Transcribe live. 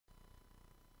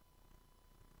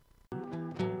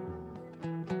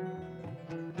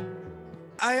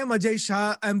I am Ajay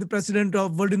Shah. I'm the president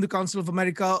of World Hindu Council of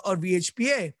America, or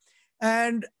WHPA.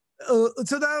 And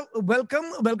Utsada,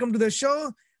 welcome to the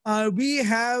show. We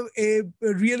have a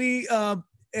really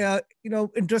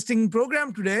interesting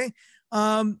program today,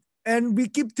 and we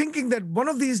keep thinking that one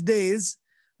of these days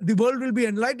the world will be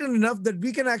enlightened enough that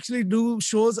we can actually do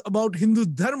shows about Hindu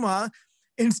Dharma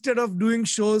instead of doing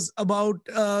shows about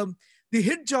the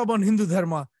hit job on Hindu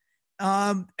Dharma.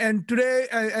 And today,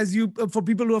 for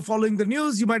people who are following the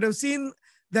news, you might have seen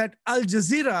that Al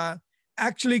Jazeera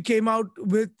actually came out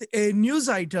with a news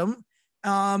item.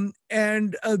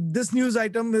 And this news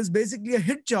item is basically a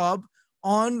hit job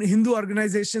on Hindu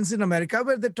organizations in America,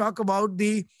 where they talk about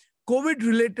the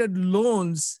COVID-related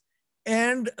loans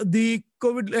and the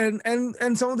COVID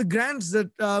and some of the grants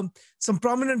that some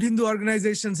prominent Hindu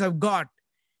organizations have got.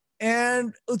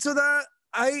 And Utsada,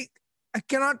 I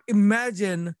cannot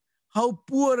imagine how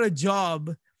poor a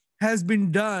job has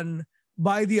been done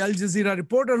by the Al Jazeera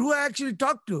reporter who I actually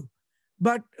talked to.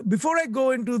 But before I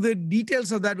go into the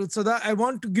details of that, Utsada, I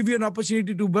want to give you an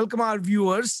opportunity to welcome our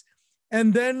viewers,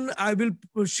 and then I will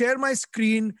share my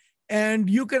screen, and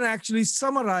you can actually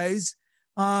summarize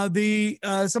the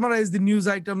news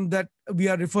item that we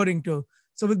are referring to.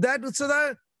 So with that,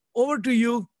 Utsada, over to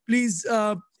you. Please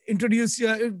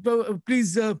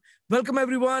welcome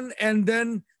everyone, and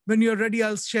then when you're ready,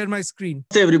 I'll share my screen.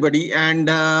 Hey everybody, and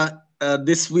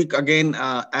this week again,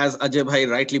 as Ajay Bhai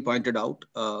rightly pointed out,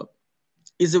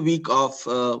 is a week of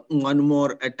one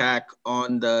more attack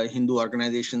on the Hindu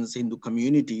organizations, Hindu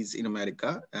communities in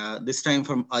America, this time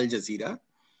from Al Jazeera.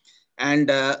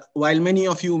 And while many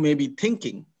of you may be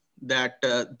thinking that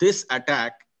this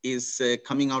attack is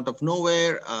coming out of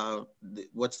nowhere,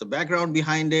 what's the background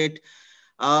behind it,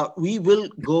 we will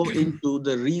go into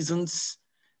the reasons,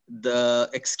 the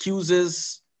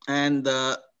excuses, and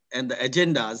the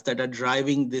agendas that are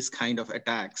driving this kind of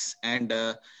attacks. And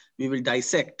we will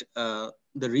dissect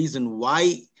the reason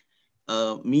why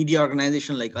media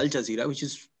organization like Al Jazeera, which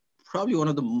is probably one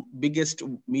of the biggest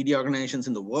media organizations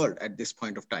in the world at this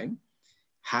point of time,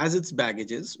 has its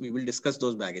baggages. We will discuss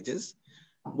those baggages,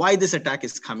 why this attack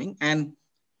is coming, and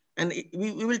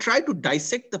we will try to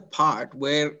dissect the part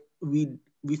where we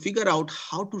figure out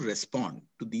how to respond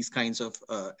to these kinds of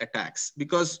attacks.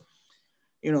 Because,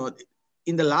 you know,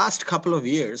 in the last couple of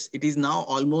years, it is now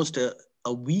almost a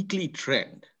weekly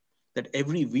trend that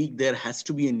every week there has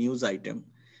to be a news item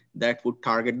that would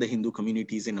target the Hindu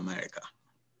communities in America.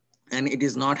 And it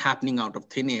is not happening out of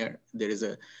thin air. There is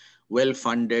a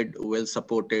well-funded,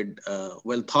 well-supported,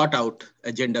 well-thought-out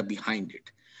agenda behind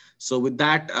it. So with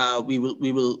that, I'll give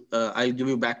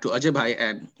you back to Ajay Bhai,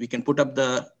 and we can put up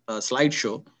the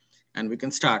slideshow, and we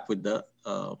can start with the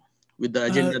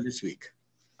agenda this week.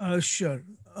 Sure.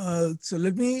 So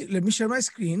let me share my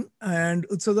screen, and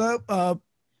Utsada,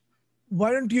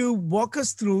 why don't you walk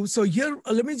us through? So here,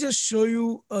 let me just show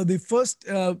you the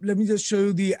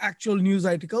actual news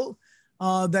article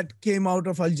that came out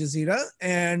of Al Jazeera,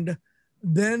 and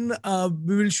then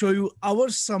we will show you our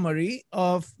summary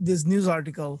of this news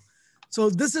article. So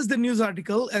this is the news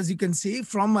article, as you can see,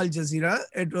 from Al Jazeera.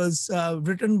 It was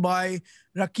written by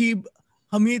Raqib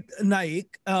Hamid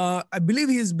Naik. I believe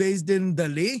he is based in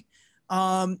Delhi.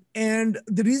 And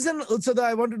the reason also that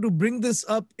I wanted to bring this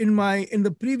up in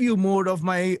the preview mode of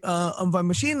my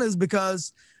machine is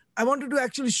because I wanted to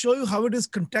actually show you how it is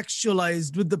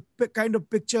contextualized with the kind of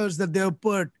pictures that they have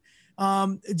put,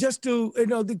 just to,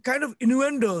 the kind of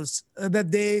innuendos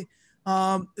that they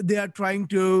are trying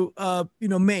to,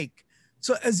 make.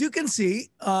 So as you can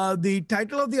see, the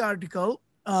title of the article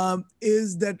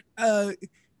is that,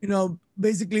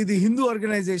 basically the Hindu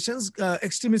organizations,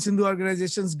 extremist Hindu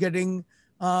organizations getting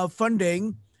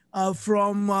funding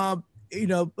from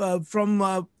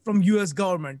U.S.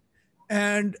 government.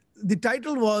 And the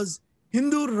title was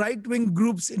Hindu right-wing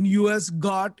groups in U.S.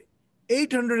 got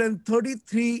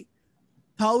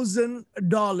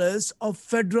 $833,000 of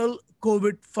federal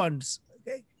COVID funds.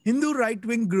 Okay? Hindu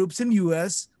right-wing groups in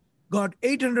U.S. got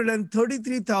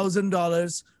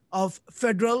 $833,000 of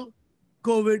federal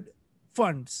COVID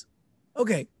funds.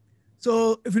 Okay,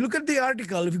 so if you look at the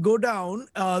article, if you go down,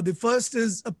 the first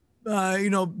is,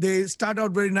 they start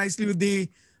out very nicely with the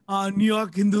New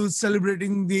York Hindus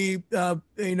celebrating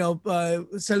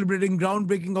celebrating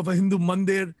groundbreaking of a Hindu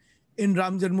mandir in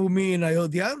Ram Janmabhoomi in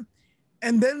Ayodhya.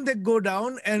 And then they go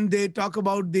down and they talk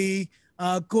about the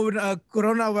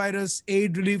Coronavirus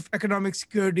Aid Relief Economic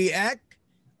Security Act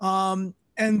and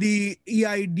the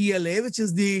EIDLA, which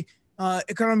is the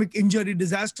Economic Injury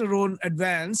Disaster Loan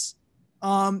Advance,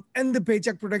 and the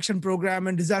Paycheck Protection Program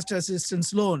and Disaster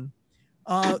Assistance Loan.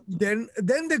 Then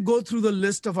they go through the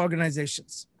list of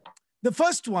organizations. The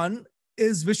first one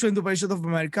is Vishwa Hindu Parishad of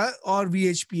America, or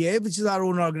VHPA, which is our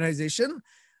own organization.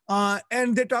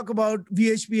 And they talk about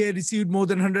VHPA received more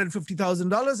than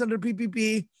 $150,000 under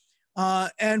PPP,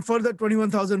 and further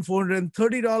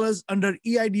 $21,430 under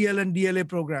EIDL and DLA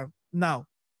program. Now,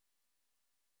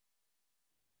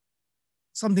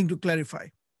 something to clarify.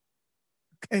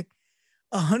 Okay.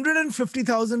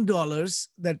 $150,000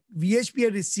 that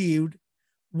VHPA received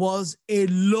was a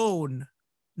loan,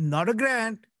 not a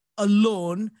grant, a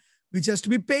loan which has to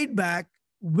be paid back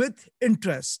with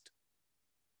interest.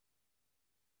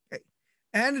 Okay.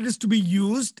 And it is to be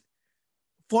used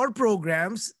for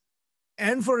programs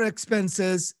and for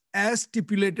expenses as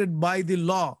stipulated by the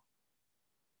law,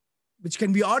 which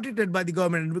can be audited by the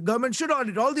government. And the government should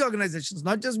audit all the organizations,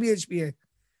 not just VHPA.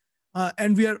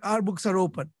 And our books are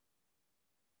open.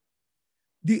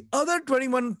 The other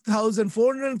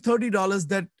 $21,430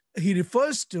 that he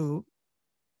refers to,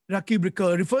 Rakib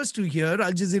refers to here,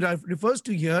 Al Jazeera refers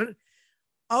to here,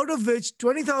 out of which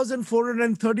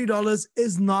 $20,430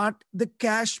 is not the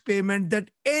cash payment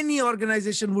that any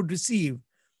organization would receive.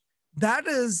 That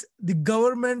is the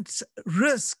government's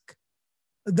risk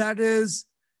that is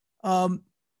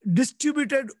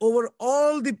distributed over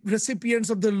all the recipients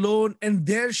of the loan and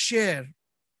their share.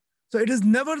 So it is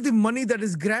never the money that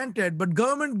is granted, but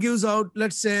government gives out,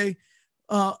 let's say,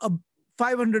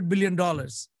 $500 billion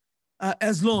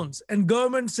as loans. And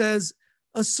government says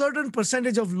a certain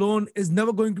percentage of loan is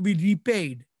never going to be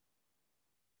repaid.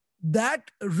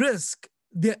 That risk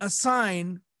they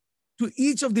assign to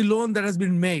each of the loan that has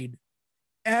been made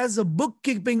as a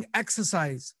bookkeeping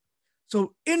exercise.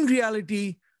 So in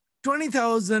reality,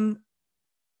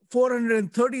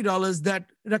 $20,430 that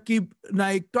Rakib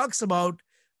Naik talks about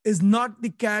is not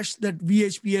the cash that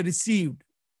VHPA received.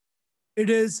 It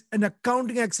is an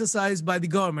accounting exercise by the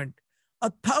government.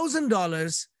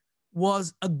 $1,000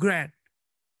 was a grant.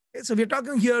 Okay, so we're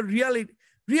talking here really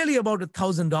about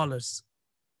 $1,000,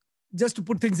 just to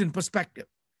put things in perspective.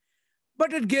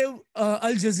 But it gave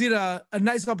Al Jazeera a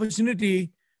nice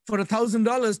opportunity for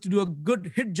 $1,000 to do a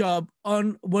good hit job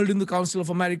on World Hindu Council of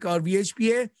America, or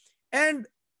VHPA, and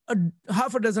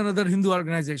half a dozen other Hindu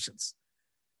organizations.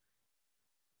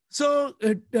 So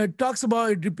it talks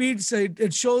about, it repeats,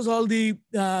 it shows all the,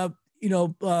 all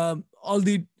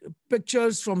the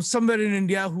pictures from somewhere in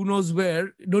India, who knows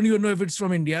where, don't even know if it's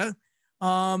from India.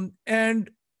 And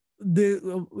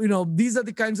these are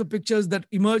the kinds of pictures that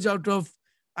emerge out of,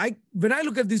 when I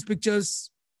look at these pictures,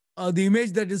 the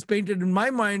image that is painted in my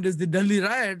mind is the Delhi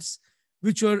riots,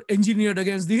 which were engineered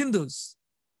against the Hindus.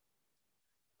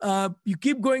 You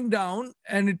keep going down,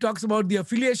 and it talks about the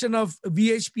affiliation of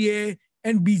VHPA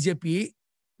and BJP.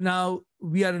 Now,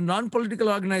 we are a non-political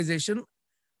organization.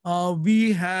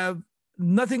 We have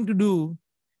nothing to do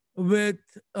with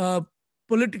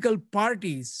political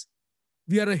parties.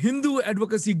 We are a Hindu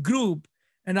advocacy group,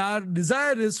 and our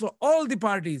desire is for all the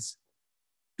parties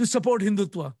to support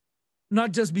Hindutva,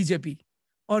 not just BJP,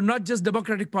 or not just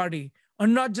Democratic Party, or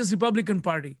not just Republican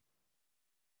Party.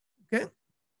 Okay?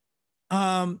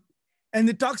 And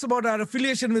it talks about our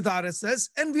affiliation with RSS,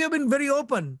 and we have been very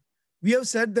open. We have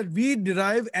said that we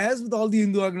derive, as with all the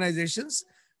Hindu organizations,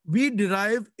 we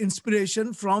derive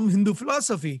inspiration from Hindu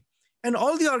philosophy. And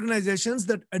all the organizations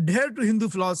that adhere to Hindu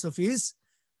philosophies,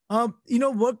 we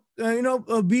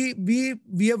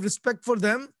have respect for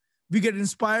them. We get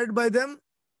inspired by them.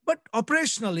 But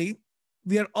operationally,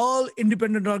 we are all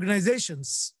independent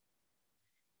organizations.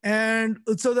 And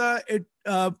so it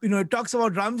talks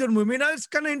about Ram Janmabhoomi. Now, it's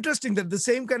kind of interesting that the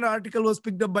same kind of article was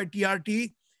picked up by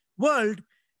TRT World.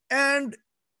 And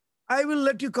I will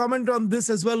let you comment on this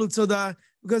as well, Utsoda,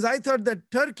 because I thought that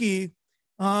Turkey,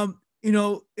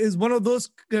 is one of those,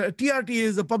 TRT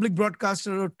is a public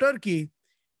broadcaster of Turkey.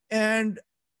 And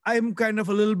I'm kind of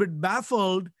a little bit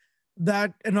baffled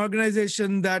that an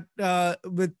organization that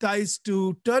with ties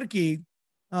to Turkey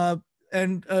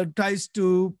and ties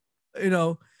to,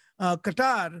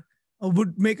 Qatar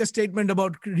would make a statement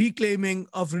about reclaiming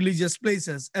of religious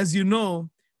places. As you know,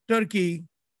 Turkey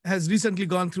has recently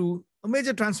gone through a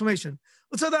major transformation.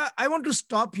 So I want to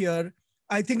stop here.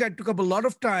 I think I took up a lot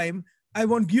of time. I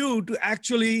want you to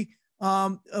actually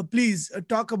please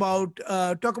talk about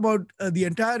the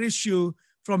entire issue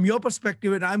from your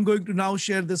perspective. And I'm going to now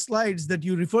share the slides that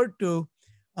you referred to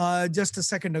just a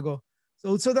second ago. So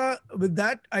Utsada, with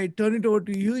that, I turn it over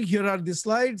to you. Here are the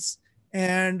slides.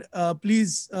 And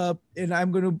please, and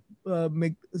I'm going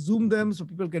to zoom them so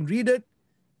people can read it.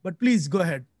 But please go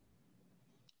ahead.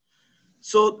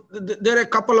 So there are a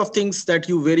couple of things that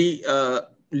you very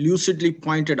lucidly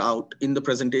pointed out in the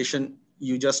presentation.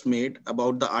 you just made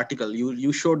about the article.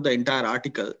 You showed the entire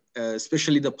article,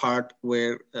 especially the part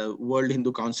where World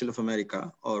Hindu Council of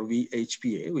America, or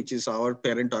WHPA, which is our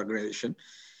parent organization,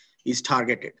 is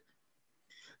targeted.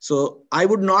 So I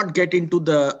would not get into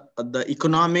the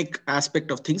economic aspect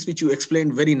of things, which you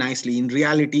explained very nicely. In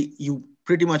reality, you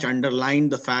pretty much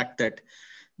underlined the fact that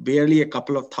barely a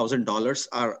couple of $1,000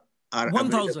 are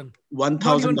available. 1,000.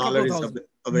 Not even a couple $1,000 of is thousand.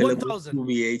 available 1,000. through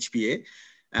VHPA,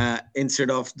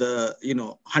 instead of the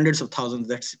hundreds of thousands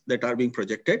that are being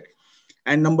projected.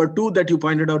 And number two, that you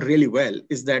pointed out really well,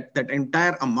 is that that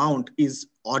entire amount is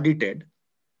audited.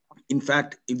 In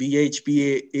fact,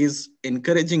 VHPA is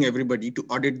encouraging everybody to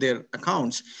audit their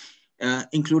accounts,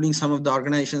 including some of the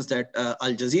organizations that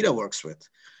Al Jazeera works with.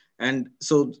 And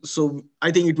so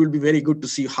I think it will be very good to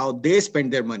see how they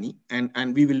spend their money.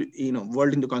 And we will,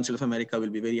 World Hindu Council of America will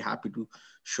be very happy to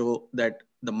show that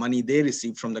the money they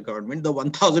received from the government, the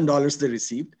 $1,000 they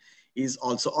received, is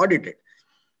also audited.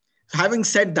 Having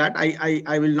said that,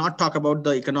 I will not talk about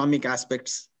the economic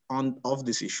aspects of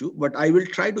this issue, but I will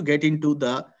try to get into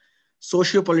the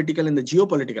socio-political and the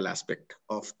geopolitical aspect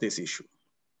of this issue.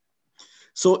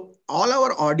 So all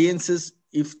our audiences,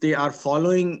 if they are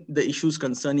following the issues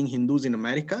concerning Hindus in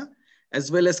America,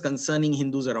 as well as concerning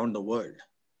Hindus around the world,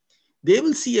 they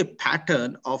will see a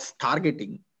pattern of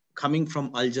targeting coming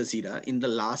from Al Jazeera in the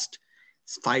last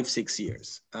 5-6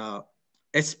 years,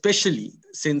 especially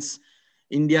since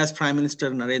India's Prime Minister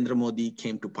Narendra Modi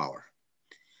came to power.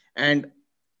 And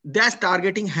that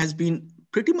targeting has been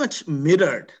pretty much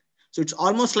mirrored. So it's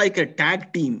almost like a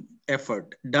tag team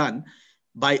effort done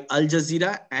by Al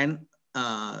Jazeera and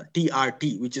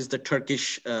TRT, which is the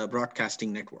Turkish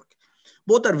broadcasting network.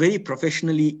 Both are very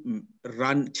professionally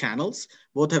run channels.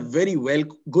 Both have very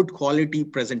good quality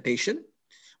presentation,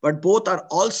 but both are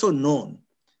also known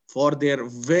for their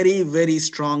very, very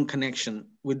strong connection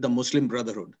with the Muslim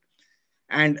Brotherhood.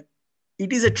 And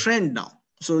it is a trend now.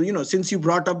 So, since you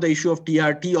brought up the issue of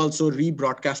TRT also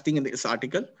rebroadcasting in this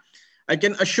article, I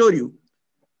can assure you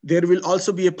there will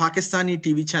also be a Pakistani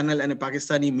TV channel and a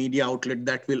Pakistani media outlet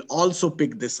that will also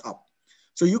pick this up.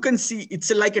 So you can see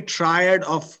it's like a triad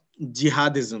of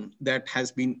jihadism that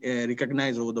has been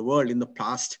recognized over the world in the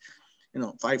past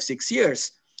 5-6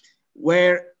 years,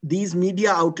 where these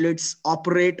media outlets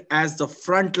operate as the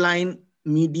frontline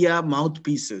media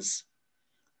mouthpieces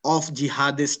of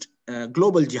jihadist,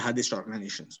 global jihadist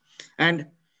organizations. And,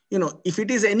 if it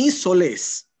is any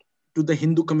solace to the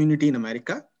Hindu community in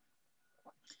America,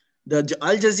 the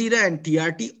Al Jazeera and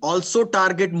TRT also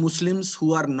target Muslims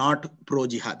who are not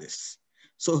pro-jihadists.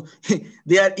 So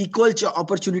they are equal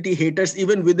opportunity haters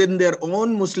even within their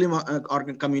own Muslim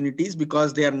communities,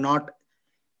 because they are not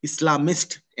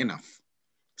Islamist enough.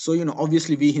 So,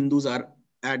 obviously we Hindus are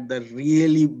at the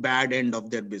really bad end of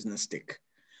their business stick.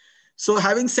 So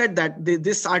having said that,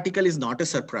 this article is not a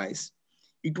surprise.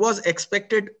 It was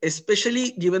expected,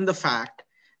 especially given the fact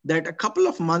that a couple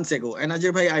of months ago, and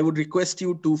Ajay Bhai, I would request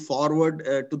you to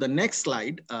forward to the next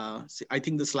slide. I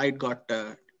think the slide got...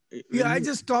 I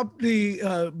just stopped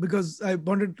because I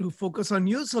wanted to focus on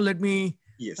you. So let me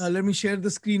share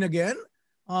the screen again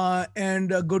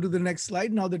and go to the next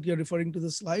slide now that you're referring to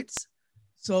the slides.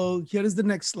 So here is the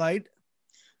next slide.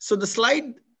 So the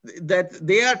slide that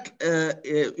they are,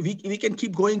 we can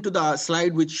keep going to the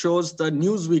slide which shows the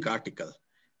Newsweek article,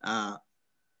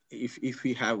 if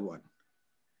we have one.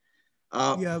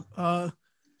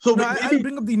 So no, I'll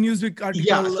bring up the Newsweek article.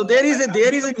 Yeah, so there is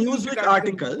a Newsweek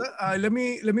article. Let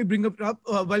me bring up.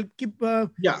 Well, keep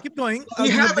going. We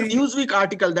have a Newsweek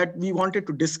article that we wanted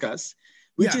to discuss,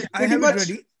 which is pretty much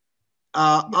ready.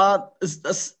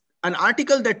 An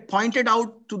article that pointed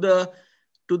out to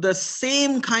the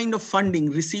same kind of funding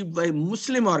received by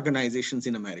Muslim organizations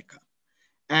in America,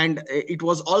 and it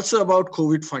was also about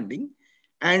COVID funding.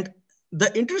 And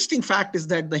the interesting fact is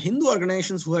that the Hindu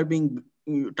organizations who are being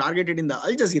targeted in the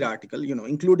Al Jazeera article,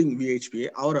 including VHPA,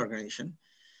 our organization,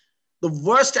 the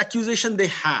worst accusation they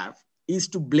have is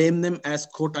to blame them as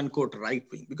quote unquote right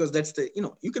wing, because that's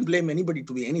you can blame anybody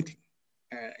to be anything.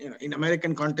 In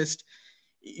American context,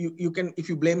 you can, if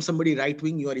you blame somebody right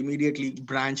wing, you are immediately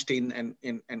branched in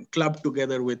and clubbed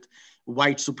together with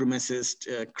white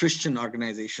supremacist Christian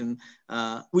organization,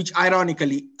 which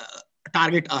ironically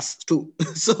target us too.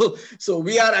 So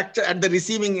we are at the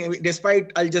receiving,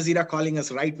 despite Al Jazeera calling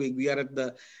us right wing, we are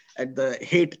at the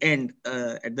hate end,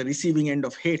 at the receiving end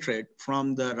of hatred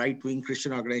from the right wing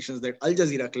Christian organizations that Al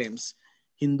Jazeera claims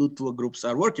Hindutva groups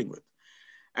are working with.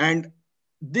 And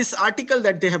this article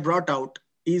that they have brought out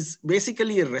is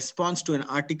basically a response to an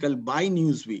article by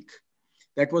Newsweek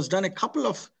that was done a couple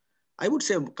of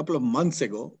months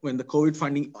ago, when the COVID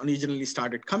funding originally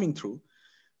started coming through.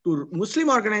 to Muslim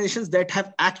organizations that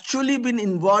have actually been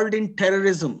involved in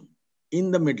terrorism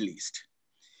in the Middle East.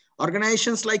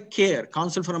 Organizations like CARE,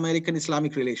 Council for American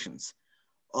Islamic Relations,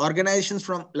 organizations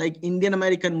from like Indian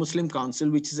American Muslim Council,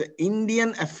 which is an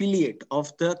Indian affiliate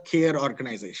of the CARE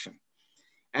organization.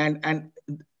 And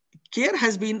CARE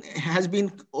has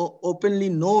been openly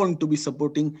known to be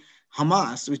supporting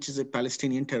Hamas, which is a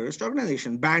Palestinian terrorist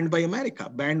organization, banned by America,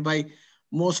 banned by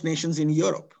most nations in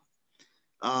Europe.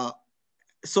 Uh,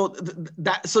 so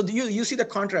you see the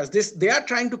contrast. They are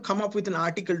trying to come up with an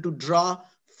article to draw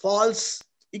false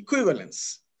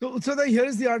equivalence. So here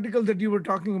is the article that you were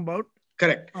talking about.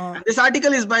 Correct. And this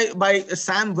article is by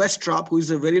Sam Westrop, who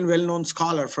is a very well-known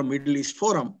scholar from Middle East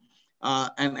Forum,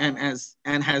 and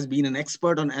has been an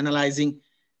expert on analyzing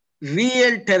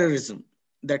real terrorism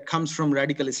that comes from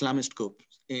radical Islamist groups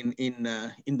in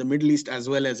the Middle East as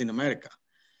well as in America.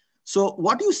 So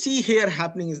what you see here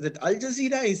happening is that Al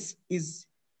Jazeera is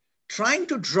trying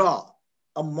to draw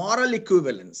a moral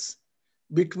equivalence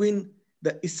between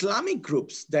the Islamic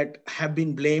groups that have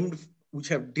been blamed, which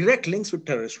have direct links with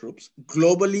terrorist groups,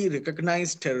 globally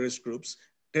recognized terrorist groups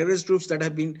that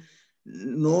have been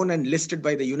known and listed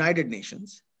by the United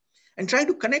Nations, and try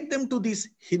to connect them to this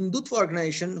Hindutva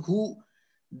organization who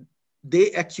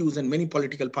they accuse, and many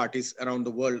political parties around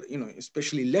the world,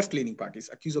 especially left-leaning parties,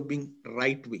 accuse of being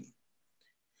right-wing.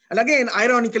 And again,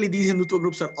 ironically, these Hindutva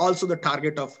groups are also the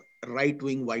target of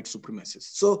right-wing white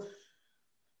supremacists. So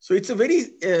it's a very,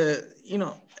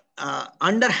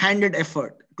 underhanded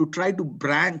effort to try to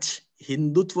branch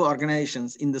Hindutva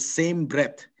organizations in the same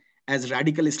breath as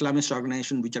radical Islamist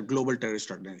organizations, which are global terrorist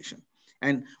organizations.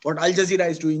 And what Al Jazeera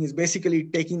is doing is basically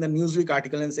taking the Newsweek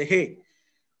article and say, hey,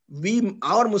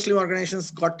 our Muslim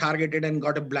organizations got targeted and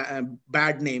got a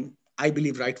bad name. I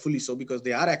believe rightfully so, because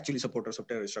they are actually supporters of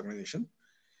terrorist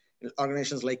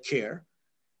organizations like CARE.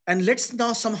 And let's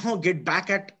now somehow get back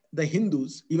at the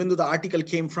Hindus, even though the article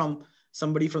came from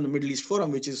somebody from the Middle East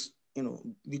Forum, which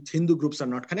Hindu groups are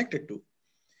not connected to.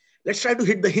 Let's try to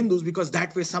hit the Hindus, because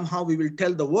that way somehow we will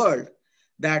tell the world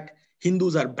that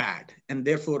Hindus are bad, and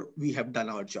therefore we have done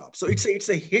our job. So it's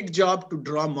a hit job to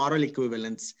draw moral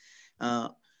equivalence.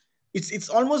 It's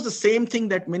almost the same thing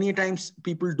that many times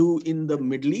people do in the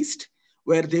Middle East,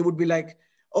 where they would be like,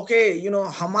 okay,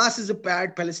 Hamas is a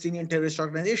bad Palestinian terrorist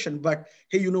organization, but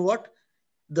hey, you know what?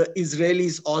 The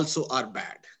Israelis also are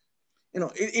bad.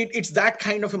 It's that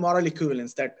kind of a moral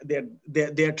equivalence that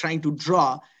they're trying to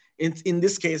draw. In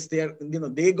this case,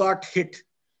 they got hit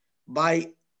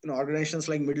by organizations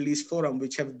like Middle East Forum,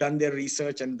 which have done their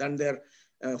research and done their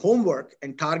homework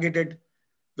and targeted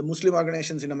the Muslim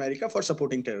organizations in America for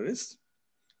supporting terrorists.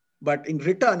 But in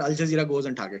return, Al Jazeera goes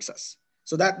and targets us.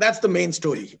 So that's the main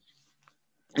story.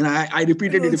 And I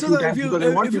repeated it a few times because I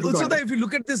want you to understand. If you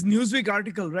look at this Newsweek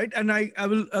article, right, and I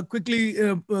will quickly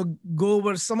go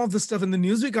over some of the stuff in the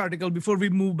Newsweek article before we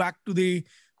move back to the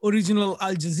original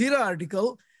Al Jazeera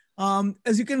article.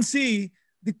 As you can see,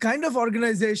 the kind of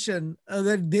organization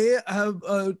that they have,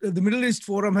 the Middle East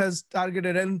Forum has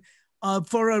targeted, and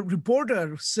for a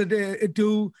reporter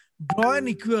to draw an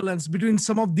equivalence between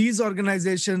some of these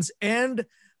organizations and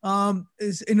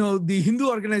the Hindu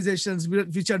organizations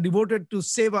which are devoted to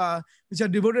seva, which are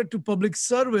devoted to public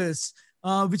service,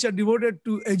 which are devoted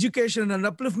to education and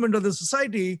upliftment of the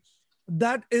society,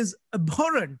 that is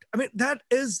abhorrent. I mean, that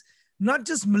is not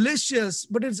just malicious,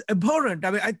 but it's abhorrent.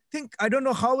 I mean, I don't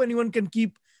know how anyone can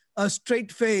keep a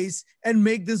straight face and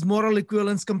make this moral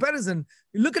equivalence comparison.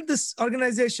 Look at this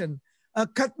organization,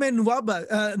 Khatme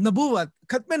Nabuwat.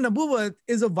 Khatme Nabuwat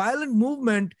is a violent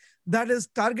movement that has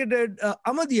targeted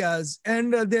Ahmadiyas,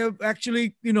 and they've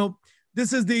actually,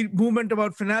 this is the movement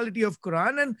about finality of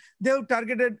Quran, and they've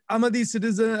targeted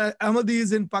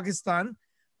Ahmadis in Pakistan.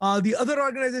 The other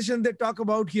organization they talk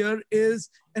about here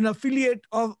is an affiliate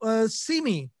of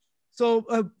SIMI. So,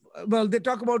 they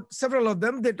talk about several of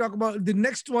them. They talk about the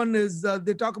next one is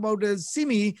they talk about is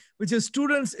SIMI, which is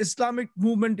Students Islamic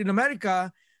Movement in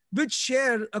America, which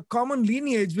share a common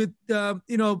lineage with,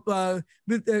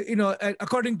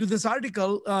 according to this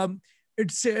article,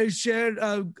 it shared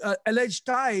alleged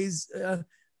ties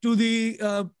to the,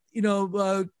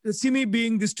 SIMI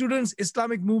being the Students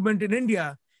Islamic Movement in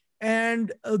India.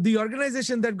 And the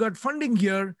organization that got funding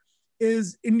here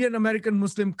is Indian American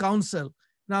Muslim Council.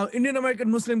 Now, Indian American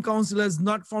Muslim Council has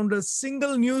not found a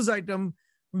single news item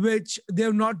which they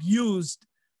have not used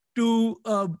to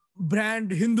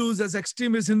brand Hindus as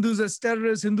extremists, Hindus as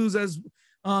terrorists, Hindus as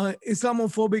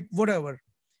Islamophobic, whatever.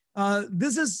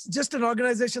 This is just an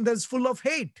organization that's full of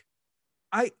hate.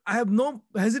 I have no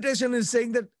hesitation in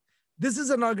saying that this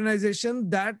is an organization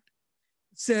that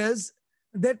says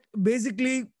that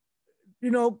basically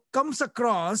comes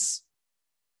across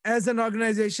as an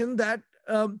organization that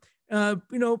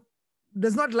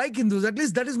does not like Hindus. At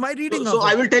least that is my So, reading so of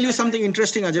I it. will tell you something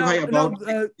interesting, Ajay Now,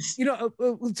 bhai, now,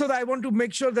 about so that I want to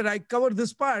make sure that I cover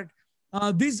this part.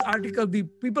 This article, the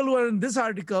people who are in this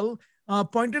article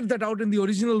pointed that out in the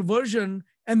original version,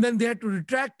 and then they had to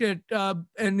retract it.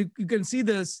 And you can see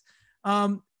this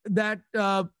that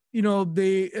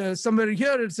they somewhere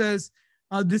here it says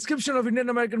description of Indian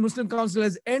American Muslim Council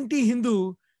as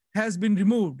anti-Hindu has been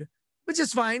removed, which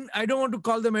is fine. I don't want to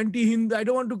call them anti-Hindu. I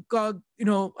don't want to call,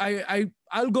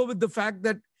 I'll go with the fact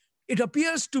that it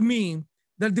appears to me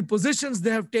that the positions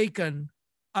they have taken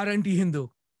are anti-Hindu.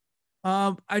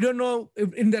 I don't know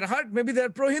if in their heart, maybe they're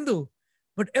pro-Hindu,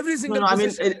 but every no, single no. I mean,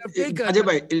 position they have Ajay taken.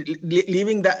 bhai,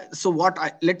 leaving that. So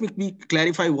let me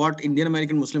clarify what Indian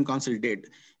American Muslim Council did.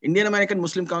 Indian American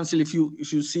Muslim Council, if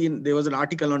you see, there was an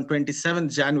article on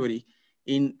 27th January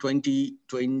in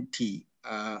 2020,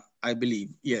 I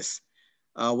believe. Yes,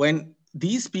 when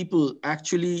these people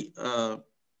actually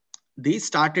they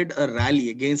started a rally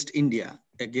against India,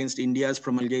 against India's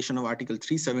promulgation of Article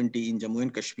 370 in Jammu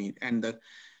and Kashmir,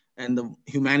 and the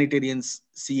humanitarian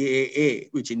CAA,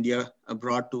 which India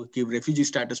brought to give refugee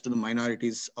status to the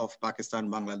minorities of Pakistan,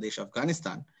 Bangladesh,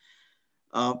 Afghanistan.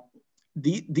 Uh,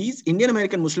 these Indian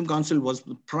American Muslim Council was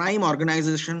the prime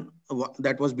organization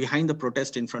that was behind the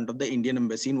protest in front of the Indian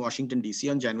embassy in Washington, D.C.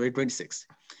 on January 26th.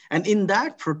 And in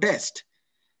that protest,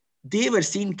 they were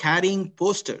seen carrying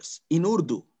posters in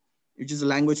Urdu, which is a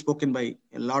language spoken by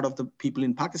a lot of the people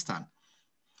in Pakistan.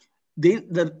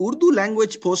 The Urdu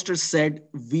language posters said,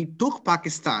 "We took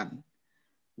Pakistan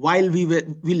while we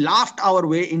laughed our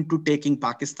way into taking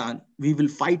Pakistan. We will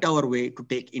fight our way to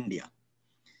take India."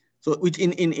 So, which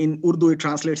in Urdu it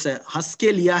translates as "Has ke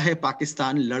liya hai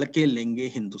Pakistan, ladke lenge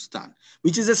Hindustan,"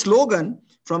 which is a slogan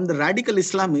from the radical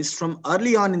Islamists from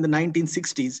early on in the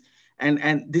 1960s.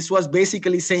 And this was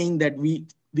basically saying that we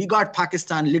got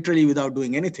Pakistan literally without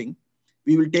doing anything.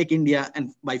 We will take India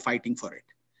and by fighting for it.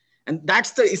 And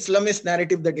that's the Islamist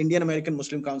narrative that Indian American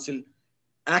Muslim Council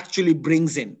actually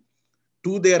brings in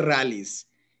to their rallies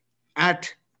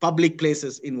at public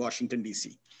places in Washington,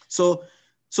 D.C. So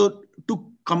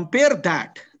to compare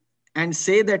that and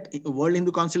say that World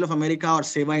Hindu Council of America or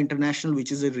Seva International,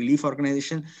 which is a relief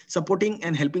organization supporting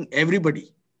and helping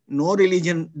everybody, no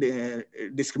religion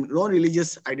no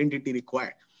religious identity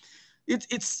required.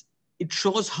 It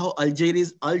shows how Al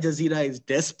Jazeera is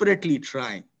desperately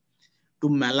trying to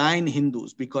malign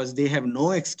Hindus because they have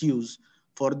no excuse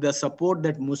for the support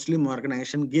that Muslim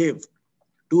organization gave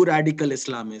to radical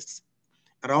Islamists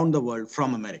around the world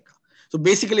from America. So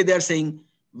basically they're saying,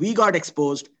 we got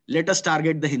exposed, let us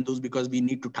target the Hindus because we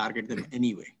need to target them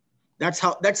anyway.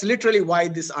 That's literally why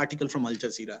this article from Al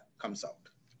Jazeera comes out.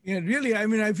 Yeah, really. I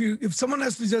mean, if someone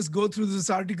has to just go through this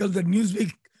article that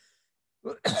Newsweek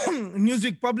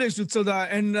published, Utsav,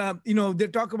 and they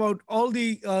talk about all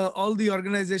the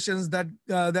organizations that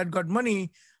got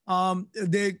money.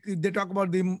 They talk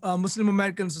about the Muslim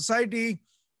American Society,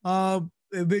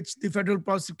 which the federal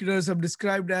prosecutors have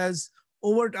described as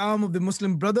overt arm of the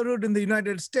Muslim Brotherhood in the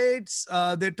United States.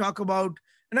 They talk about,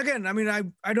 and again, I mean,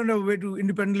 I don't have a way to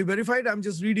independently verify it. I'm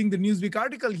just reading the Newsweek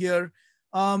article here.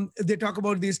 They talk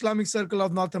about the Islamic Circle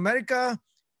of North America,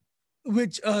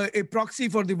 which a proxy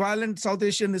for the violent South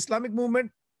Asian Islamic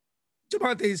movement,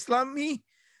 Jamaat-e-Islami,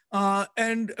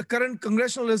 and a current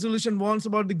congressional resolution warns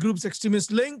about the group's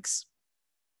extremist links.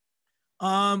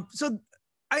 And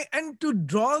to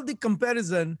draw the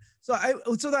comparison, so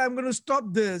I'm going to stop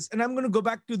this and I'm going to go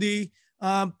back to the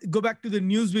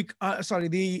Newsweek,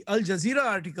 the Al Jazeera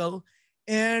article,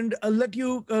 and let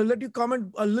you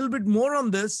comment a little bit more on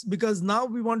this, because now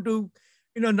we want to,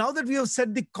 now that we have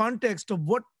set the context of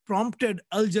what prompted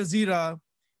Al Jazeera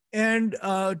and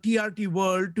TRT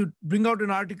World to bring out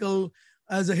an article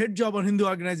as a hit job on Hindu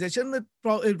organization,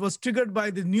 it was triggered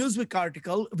by the Newsweek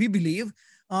article, we believe,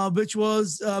 which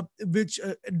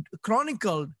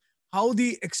chronicled how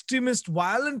the extremist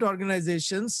violent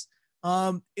organizations,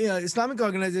 Islamic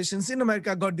organizations in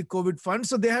America got the COVID fund.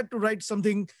 So they had to write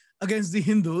something against the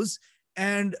Hindus.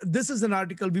 And this is an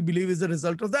article we believe is a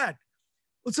result of that.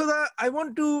 So I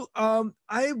want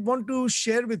to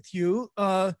share with you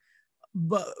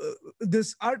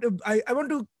this art. I want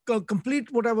to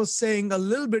complete what I was saying a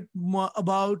little bit more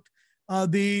about a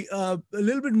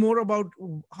little bit more about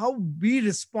how we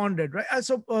responded, right?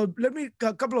 So let me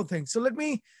a couple of things. So let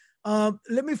me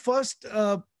first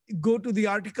go to the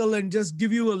article and just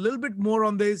give you a little bit more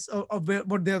on this of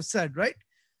what they have said, right?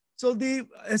 So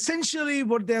essentially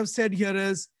what they have said here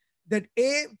is that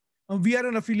we are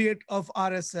an affiliate of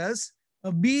RSS.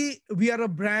 we are a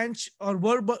branch or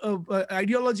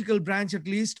ideological branch at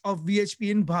least of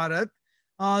VHP in Bharat.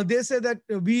 They say that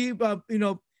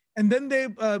and then they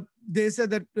said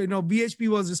that VHP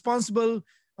was responsible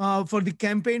for the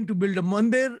campaign to build a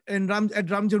mandir at Ram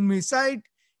Janmabhoomi site,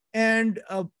 and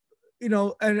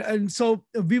and so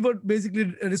we were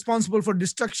basically responsible for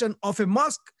destruction of a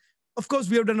mosque. Of course,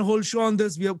 we have done a whole show on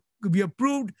this. We have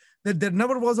proved that there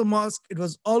never was a mosque. It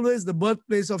was always the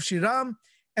birthplace of Sri Ram,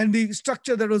 and the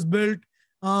structure that was built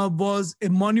was a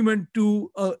monument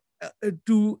to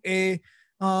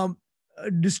um, a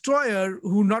destroyer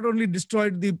who not only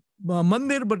destroyed the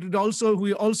mandir, but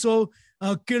he also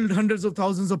killed hundreds of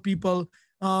thousands of people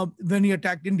when he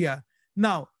attacked India.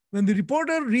 Now, when the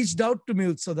reporter reached out to me,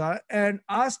 Utsada, and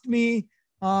asked me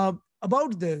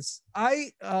about this,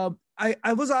 I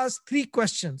was asked three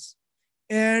questions,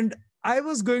 and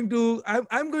I'm going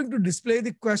to display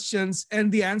the questions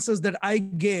and the answers that I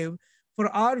gave for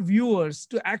our viewers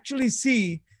to actually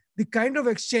see the kind of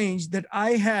exchange that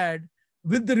I had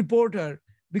with the reporter,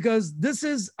 because this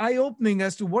is eye opening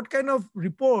as to what kind of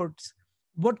reports,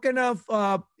 what kind of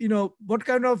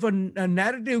a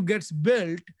narrative gets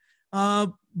built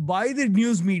by the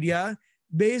news media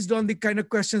based on the kind of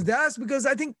questions they ask. Because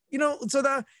I think,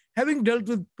 having dealt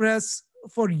with press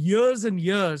for years and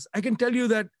years, I can tell you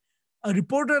that a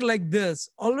reporter like this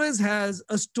always has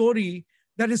a story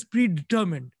that is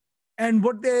predetermined, and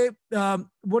what they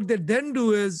then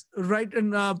do is write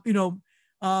and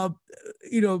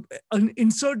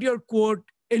insert your quote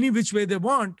any which way they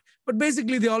want, but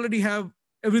basically they already have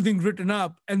everything written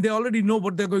up, and they already know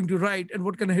what they're going to write and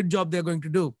what kind of hit job they're going to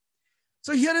do.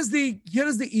 So here is the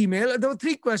email. There were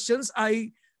three questions.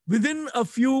 Within a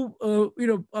few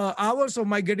hours of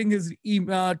my getting his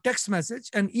text message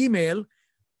and email,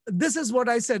 this is what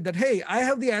I said, that, hey, I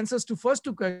have the answers to first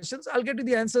two questions. I'll get you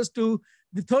the answers to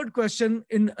the third question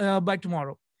by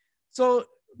tomorrow. So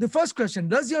the first question: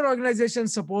 does your organization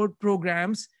support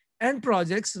programs and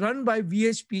projects run by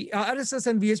RSS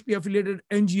and VHP affiliated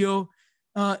NGO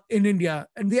in India?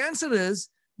 And the answer is,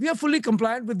 we are fully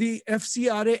compliant with the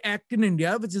FCRA Act in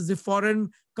India, which is the Foreign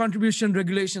Contribution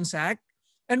Regulations Act.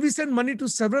 And we send money to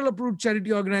several approved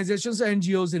charity organizations or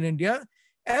NGOs in India.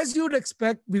 As you would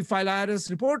expect, we file IRS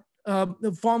report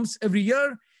forms every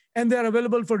year, and they are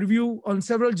available for review on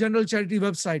several general charity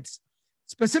websites.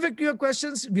 Specific to your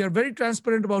questions, we are very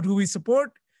transparent about who we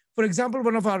support. For example,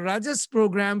 one of our largest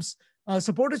programs,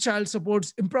 Support a Child,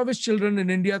 supports impoverished children in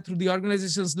India through the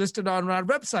organizations listed on our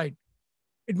website.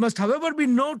 It must, however, be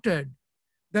noted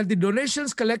that the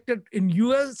donations collected in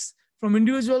US from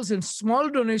individuals in small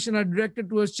donation are directed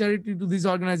towards charity to these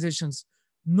organizations.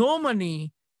 No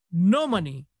money,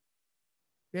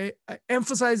 okay, I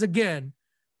emphasize again,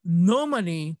 no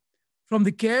money from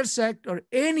the CARES Act or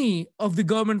any of the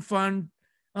government fund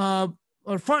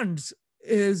or funds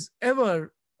is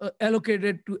ever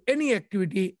allocated to any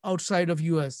activity outside of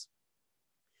US.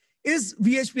 Is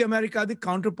VHP America the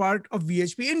counterpart of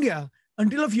VHP India?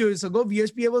 Until a few years ago,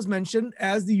 VHP was mentioned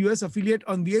as the US affiliate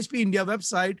on VHP India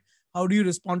website. How do you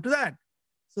respond to that?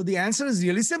 So the answer is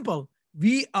really simple.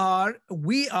 We are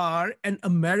an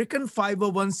American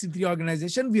 501c3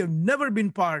 organization. We have never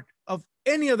been part of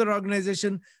any other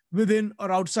organization within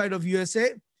or outside of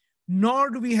USA, nor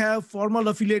do we have formal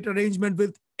affiliate arrangement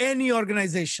with any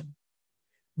organization.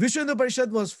 Vishwa Hindu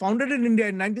Parishad was founded in India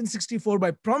in 1964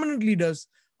 by prominent leaders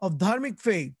of dharmic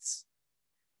faiths.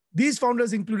 These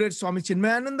founders included Swami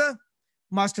Chinmayananda,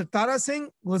 Master Tara Singh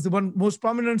was the most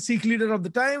prominent Sikh leader of the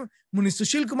time, Muni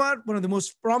Sushil Kumar, one of the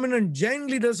most prominent Jain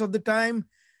leaders of the time,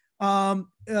 and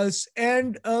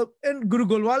Guru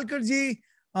Golwalkar ji,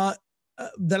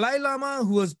 Dalai Lama,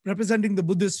 who was representing the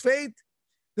Buddhist faith.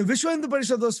 The Vishwa Hindu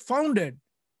Parishad was founded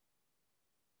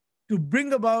to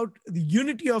bring about the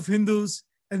unity of Hindus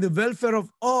and the welfare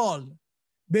of all,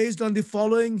 based on the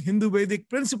following Hindu Vedic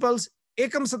principles.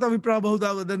 Ekam Sata Vipra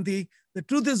Bahuda Vadanti. The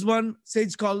truth is one.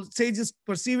 Sages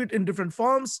perceive it in different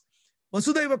forms.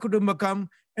 Vasudhaiva Kutumbakam.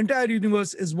 Entire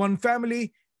universe is one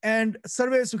family. And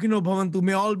Sarve Sukhino Bhavantu.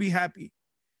 May all be happy.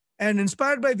 And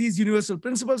inspired by these universal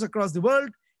principles across the world,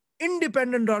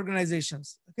 independent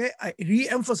organizations, okay, I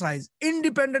re-emphasize,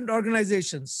 independent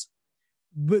organizations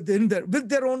with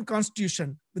their own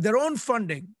constitution, with their own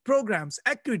funding, programs,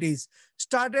 activities,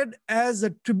 started as a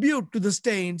tribute to the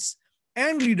saints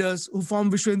and leaders who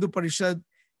formed Vishwa Hindu Parishad,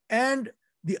 and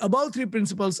the above three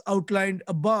principles outlined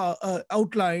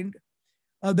that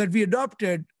we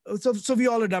adopted. So we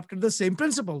all adopted the same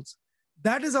principles.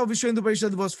 That is how Vishwa Hindu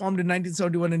Parishad was formed in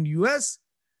 1971 in US.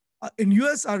 In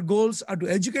US, our goals are to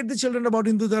educate the children about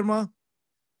Hindu Dharma,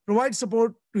 provide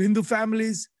support to Hindu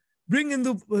families, bring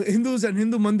Hindus and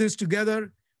Hindu mandirs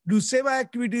together, do seva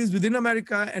activities within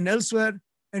America and elsewhere,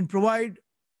 and provide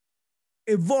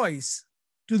a voice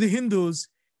to the Hindus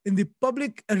in the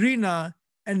public arena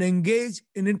and engage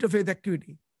in interfaith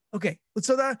activity. Okay,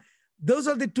 so those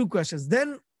are the two questions.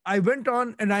 Then I went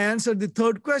on and I answered the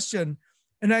third question,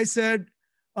 and I said,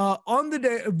 on the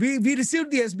day we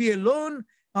received the SBA loan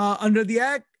under the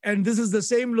act, and this is the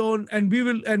same loan, and we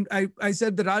will. And I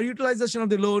said that our utilization of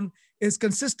the loan is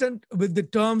consistent with the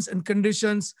terms and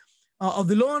conditions of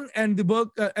the loan, and the work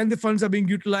and the funds are being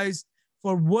utilized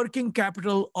for working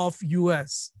capital of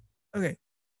US. Okay,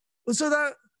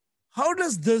 so how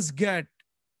does this get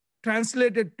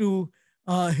translated to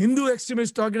Hindu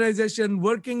extremist organization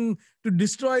working to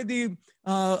destroy the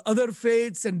other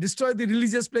faiths and destroy the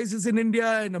religious places in India,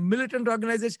 and a militant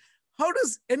organization? How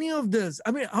does any of this,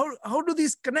 I mean, how do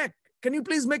these connect? Can you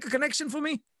please make a connection for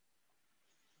me?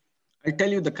 I'll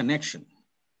tell you the connection.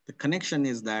 The connection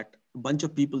is that a bunch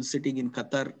of people sitting in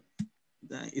Qatar,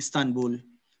 Istanbul,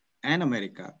 and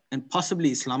America, and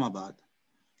possibly Islamabad,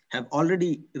 have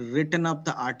already written up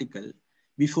the article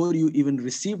before you even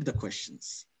received the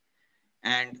questions.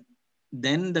 And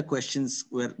then the questions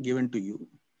were given to you.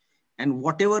 And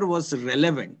whatever was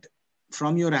relevant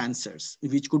from your answers,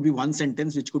 which could be one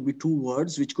sentence, which could be 2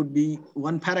 words, which could be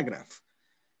 1 paragraph,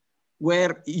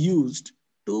 were used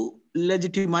to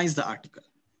legitimize the article.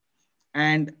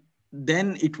 And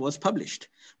then it was published.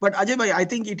 But Ajay bhai, I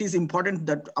think it is important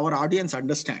that our audience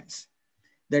understands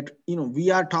that,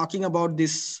 we are talking about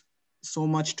this so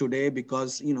much today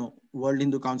because, World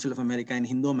Hindu Council of America and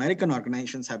Hindu American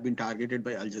organizations have been targeted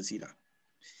by Al Jazeera.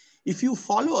 If you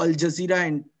follow Al Jazeera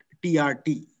and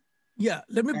TRT. Yeah,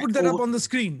 let me put that up on the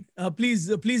screen.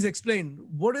 Please explain.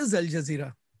 What is Al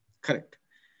Jazeera? Correct.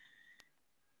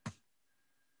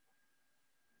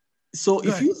 So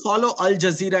if you follow Al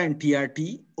Jazeera and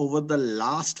TRT over the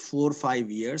last 4 or 5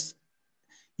 years,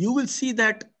 you will see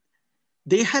that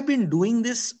they have been doing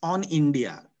this on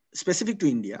India, specific to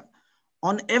India,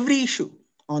 on every issue,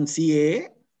 on CAA,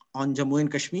 on Jammu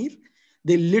and Kashmir.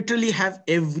 They literally have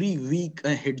every week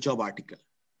a head job article.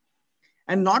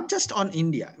 And not just on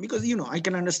India, because, I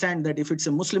can understand that if it's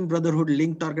a Muslim Brotherhood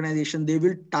linked organization, they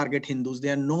will target Hindus. They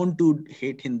are known to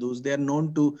hate Hindus. They are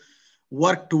known to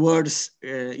work towards,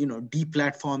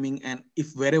 deplatforming and,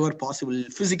 if wherever possible,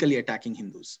 physically attacking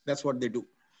Hindus. That's what they do.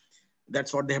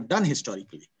 That's what they have done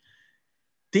historically.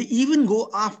 They even go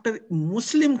after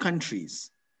Muslim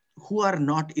countries who are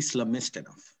not Islamist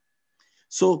enough.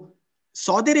 So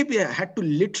Saudi Arabia had to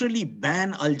literally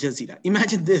ban Al Jazeera.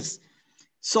 Imagine this.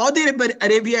 Saudi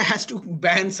Arabia has to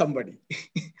ban somebody.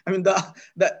 I mean, the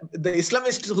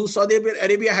Islamists who Saudi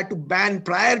Arabia had to ban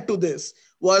prior to this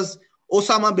was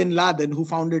Osama bin Laden, who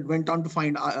went on to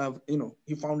find,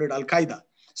 he founded Al-Qaeda.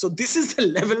 So this is the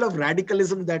level of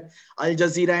radicalism that Al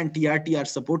Jazeera and TRT are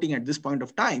supporting at this point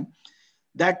of time,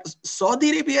 that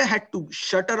Saudi Arabia had to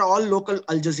shutter all local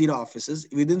Al Jazeera offices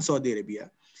within Saudi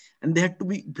Arabia, and they had to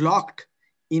be blocked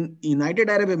in United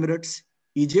Arab Emirates,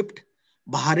 Egypt,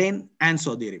 Bahrain, and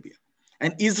Saudi Arabia.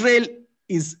 And Israel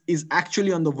is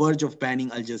actually on the verge of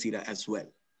banning Al Jazeera as well.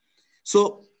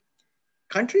 So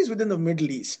countries within the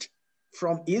Middle East,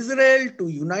 from Israel to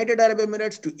United Arab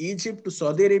Emirates to Egypt to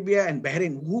Saudi Arabia and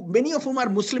Bahrain, many of whom are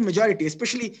Muslim majority,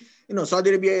 especially, Saudi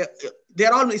Arabia, they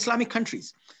are all Islamic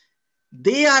countries.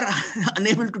 They are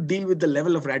unable to deal with the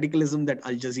level of radicalism that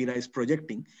Al Jazeera is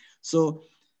projecting. So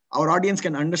our audience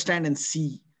can understand and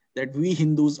see that we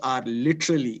Hindus are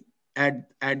literally at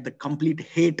the complete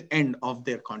hate end of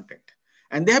their content.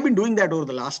 And they have been doing that over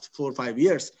the last 4 or 5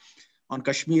 years on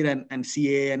Kashmir and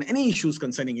CAA and any issues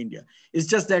concerning India. It's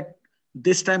just that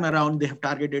this time around, they have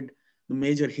targeted the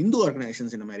major Hindu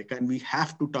organizations in America, and we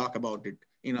have to talk about it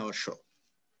in our show.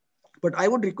 But I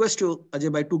would request you, Ajay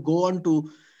bhai, to go on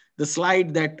to the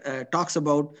slide that talks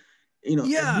about,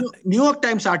 New York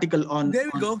Times article on. There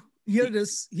we go. Here it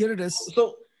is.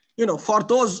 So, for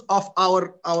those of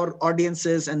our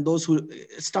audiences and those who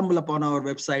stumble upon our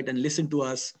website and listen to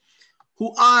us,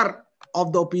 who are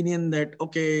of the opinion that,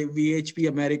 okay, VHP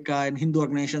America and Hindu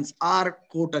organizations are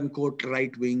quote unquote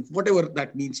right wing, whatever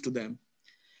that means to them.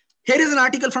 Here is an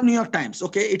article from New York Times.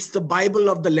 Okay, it's the Bible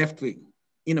of the left wing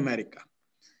in America.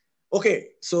 Okay,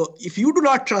 so if you do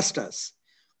not trust us,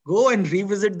 go and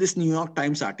revisit this New York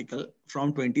Times article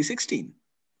from 2016.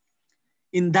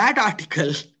 In that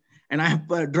article, and I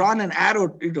have drawn an arrow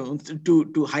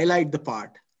to highlight the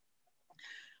part,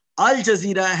 Al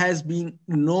Jazeera has been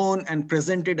known and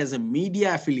presented as a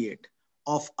media affiliate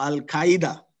of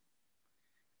Al-Qaeda.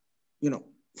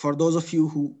 For those of you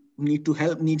who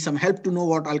need some help to know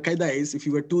what Al-Qaeda is, if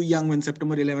you were too young when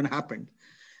September 11 happened,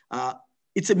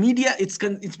 It's a media, it's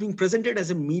being presented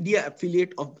as a media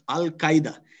affiliate of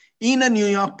Al-Qaeda in a New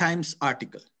York Times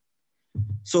article.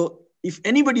 So if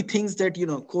anybody thinks that,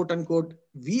 quote unquote,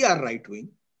 we are right wing,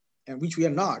 and which we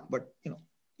are not, but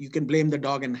you can blame the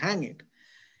dog and hang it.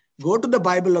 Go to the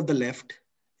Bible of the left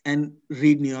and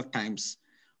read New York Times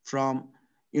from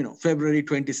February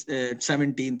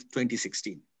 17th,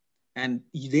 2016. And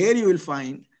there you will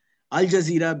find Al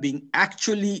Jazeera being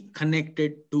actually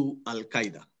connected to Al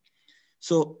Qaeda.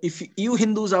 So if you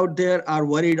Hindus out there are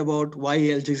worried about why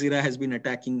Al Jazeera has been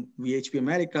attacking VHP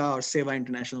America or Seva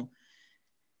International,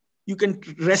 you can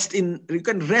rest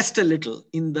a little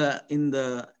in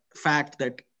the fact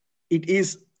that it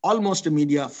is almost a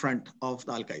media front of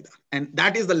Al Qaeda, and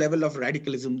that is the level of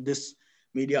radicalism this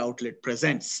media outlet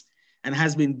presents, and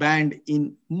has been banned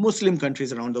in Muslim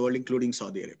countries around the world, including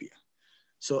Saudi Arabia.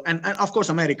 So, and of course,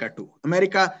 America too.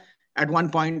 America at one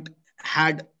point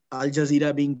had Al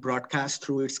Jazeera being broadcast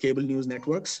through its cable news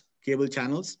networks, cable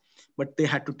channels, but they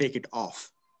had to take it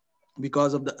off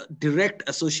because of the direct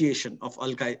association of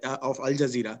Al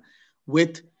Jazeera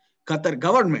with Qatar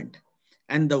government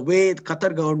and the way the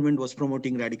Qatar government was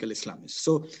promoting radical Islamists.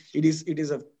 So it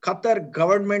is a Qatar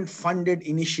government funded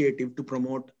initiative to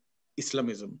promote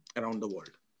Islamism around the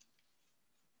world.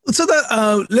 So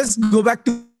let's go back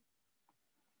to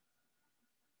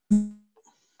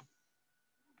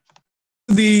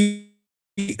the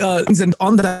and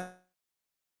on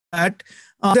that,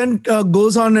 then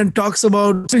goes on and talks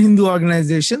about Hindu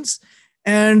organizations,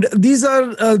 and these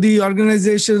are the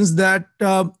organizations that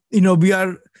we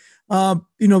are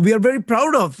very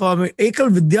proud of.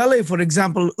 Ekal Vidyalaya, for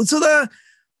example. So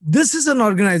this is an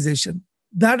organization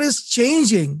that is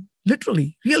changing,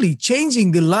 literally, really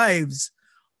changing the lives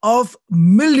of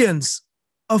millions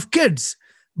of kids.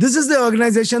 This is the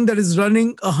organization that is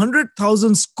running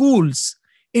 100,000 schools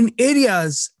in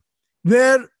areas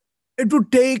where it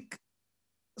would take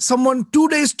someone 2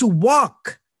 days to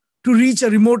walk to reach a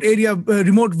remote area,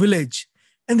 remote village.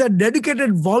 And there are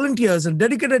dedicated volunteers and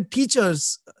dedicated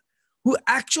teachers who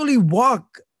actually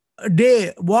walk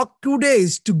 2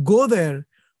 days to go there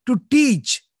to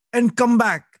teach and come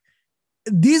back.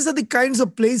 These are the kinds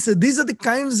of places, these are the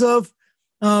kinds of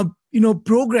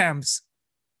programs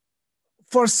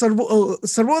for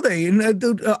Sarvodaya,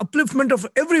 the upliftment of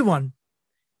everyone.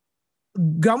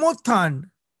 Gramothan,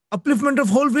 upliftment of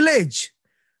whole village.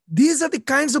 These are the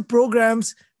kinds of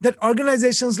programs that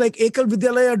organizations like Ekal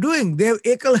Vidyalaya are doing. They have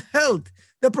Ekal Health.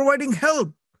 They're providing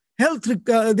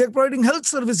they're providing health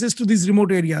services to these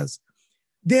remote areas.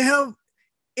 They have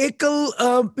Ekal,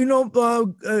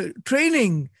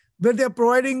 training, where they're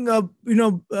providing,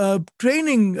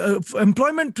 training,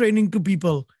 employment training to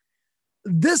people.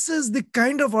 This is the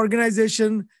kind of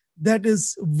organization that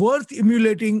is worth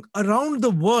emulating around the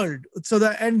world.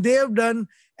 And they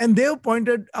have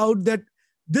pointed out that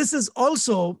this is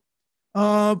also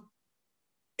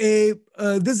this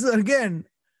is again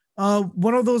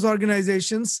one of those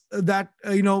organizations that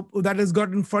that has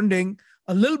gotten funding,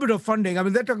 a little bit of funding. I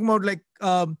mean, they're talking about like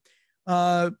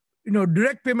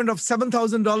direct payment of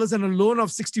 $7,000 and a loan of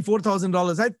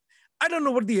 $64,000. I don't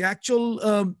know what the actual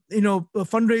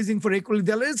fundraising for Ekal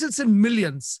Vidyalaya is. It's in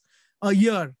millions a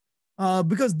year,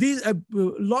 because these a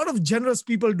lot of generous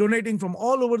people donating from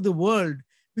all over the world.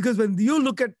 Because when you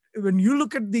look at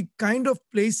the kind of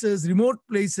places, remote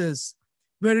places,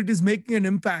 where it is making an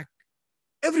impact,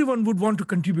 everyone would want to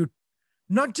contribute.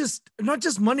 Not just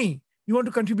money. You want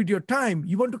to contribute your time.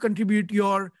 You want to contribute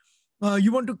your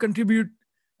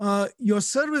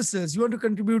services. You want to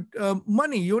contribute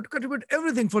money. You want to contribute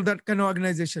everything for that kind of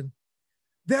organization.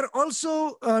 They're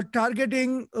also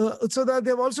targeting, so that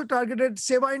they've also targeted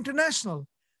Seva International.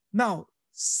 Now,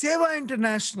 Seva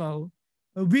International,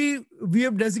 we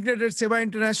have designated Seva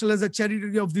International as a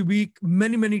charity of the week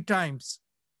many, many times.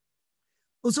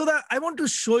 So that I want to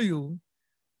show you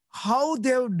how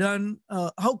they have done,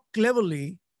 how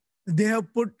cleverly they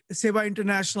have put Seva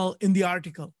International in the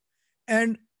article.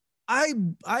 And I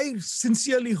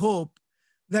sincerely hope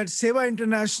that Seva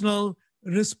International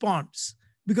responds,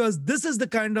 because this is the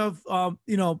kind of,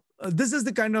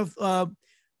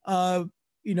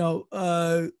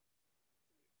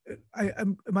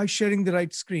 am I sharing the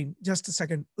right screen? Just a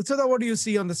second. Utsada, what do you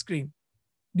see on the screen?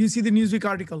 Do you see the Newsweek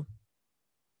article?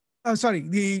 Sorry,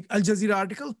 the Al Jazeera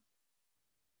article?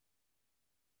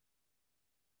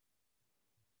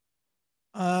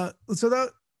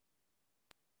 Utsada?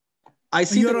 I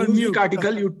see the Newsweek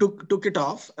article. You took it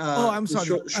off. I'm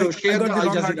sorry. Share the Al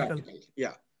Jazeera article.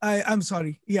 Yeah. I'm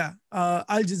sorry. Yeah.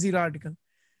 Al Jazeera article.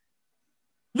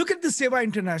 Look at the Seva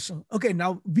International. Okay,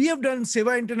 now we have done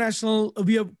Seva International.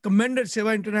 We have commended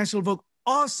Seva International for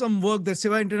awesome work that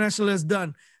Seva International has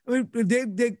done. I mean,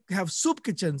 they have soup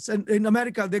kitchens, and in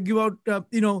America they give out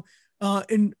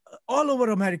in all over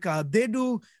America they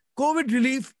do COVID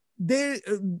relief. The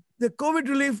COVID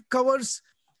relief covers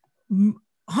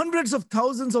hundreds of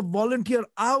thousands of volunteer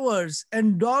hours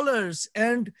and dollars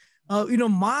and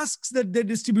masks that they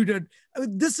distributed. I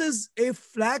mean, this is a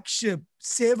flagship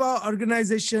Seva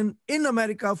organization in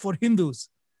America for Hindus.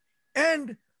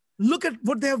 And look at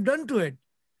what they have done to it.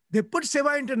 They put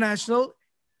Seva International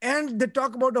and they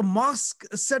talk about a mosque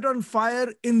set on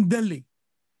fire in Delhi.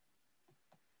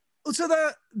 So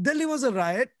the Delhi was a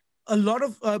riot. A lot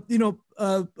of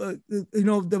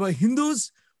there were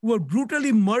Hindus who were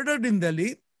brutally murdered in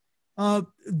Delhi.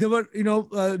 There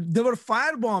were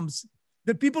fire bombs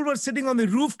that people were sitting on the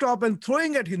rooftop and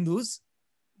throwing at Hindus.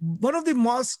 One of the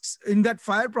mosques in that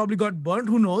fire probably got burnt,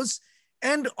 who knows?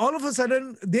 And all of a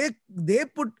sudden, they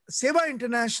put Seva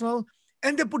International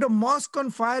and they put a mosque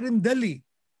on fire in Delhi.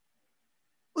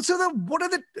 So what are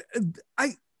the?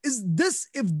 If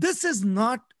this is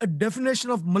not a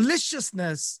definition of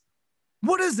maliciousness,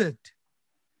 what is it?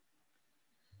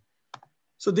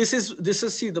 So this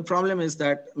is see, the problem is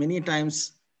that many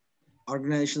times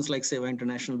organizations like Seva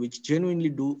International, which genuinely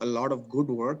do a lot of good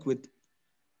work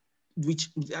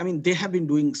they have been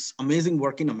doing amazing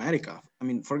work in America. I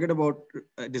mean, forget about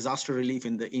disaster relief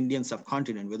in the Indian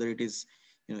subcontinent, whether it is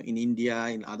in India,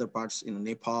 in other parts,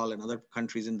 Nepal and other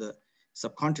countries in the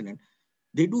subcontinent.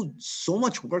 They do so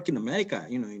much work in America,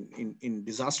 in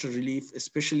disaster relief,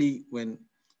 especially when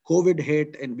COVID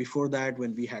hit, and before that,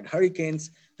 when we had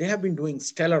hurricanes. They have been doing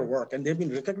stellar work, and they've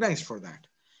been recognized for that.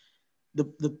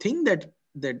 The thing that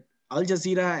Al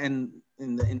Jazeera and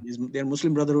their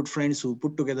Muslim Brotherhood friends who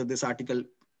put together this article,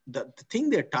 the thing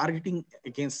they're targeting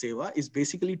against Seva is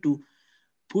basically to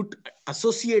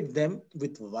associate them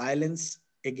with violence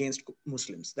against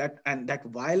Muslims. That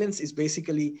violence is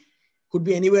basically could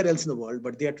be anywhere else in the world,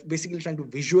 but they are basically trying to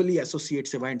visually associate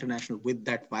Seva International with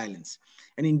that violence.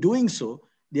 And in doing so,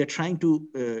 they are trying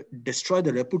to destroy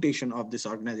the reputation of this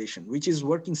organization, which is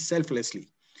working selflessly.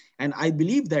 And I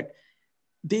believe that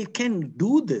they can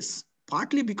do this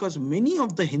partly because many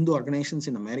of the Hindu organizations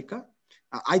in America,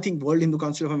 I think World Hindu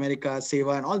Council of America,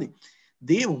 Seva and all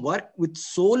they work with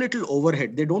so little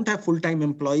overhead. They don't have full-time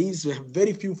employees. We have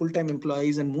very few full-time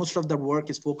employees, and most of the work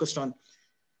is focused on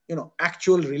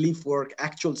actual relief work,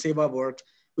 actual Seva work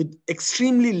with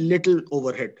extremely little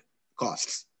overhead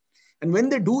costs. And when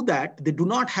they do that, they do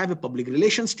not have a public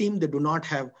relations team. They do not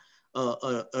have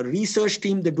a research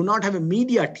team. They do not have a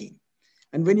media team.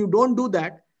 And when you don't do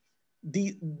that,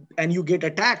 and you get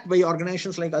attacked by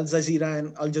organizations like Al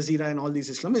Jazeera and all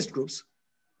these Islamist groups,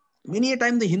 many a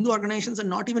time the Hindu organizations are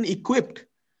not even equipped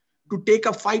to take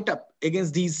a fight up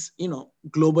against these,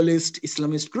 globalist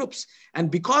Islamist groups. And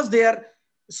because they are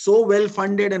so well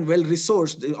funded and well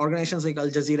resourced, the organizations like Al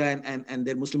Jazeera and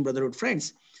their Muslim Brotherhood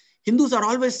friends, Hindus are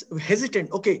always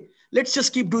hesitant. Okay, let's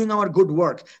just keep doing our good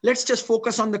work. Let's just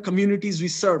focus on the communities we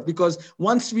serve, because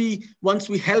once we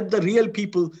help the real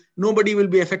people, nobody will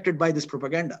be affected by this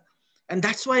propaganda. And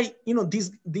that's why these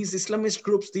Islamist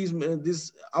groups,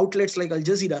 these outlets like Al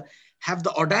Jazeera have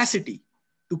the audacity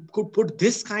to put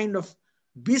this kind of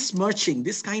besmirching,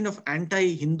 this kind of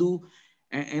anti-Hindu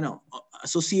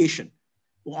association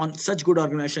on such good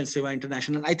organizations, Seva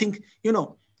International. And I think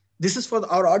this is for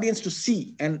our audience to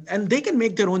see, and they can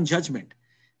make their own judgment.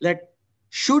 That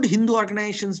should Hindu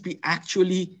organizations be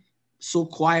actually so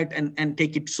quiet and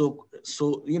take it so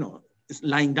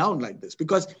lying down like this?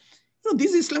 Because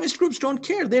these Islamist groups don't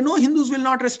care. They know Hindus will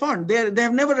not respond. They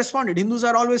have never responded. Hindus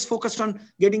are always focused on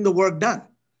getting the work done,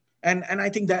 and I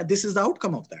think that this is the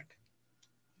outcome of that.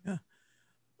 Yeah.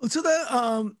 So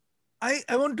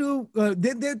I want to.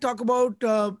 They talk about.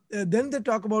 Then they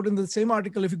talk about in the same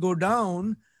article. If you go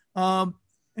down, if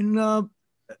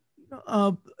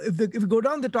you go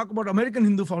down, they talk about American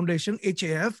Hindu Foundation,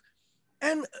 HAF.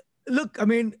 And look, I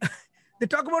mean, they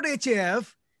talk about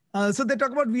HAF. So they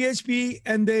talk about VHP,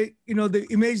 and the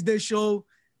image they show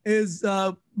is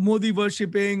Modi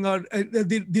worshipping or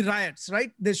the riots,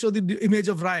 right? They show the image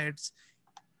of riots.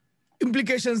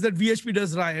 Implications that VHP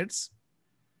does riots.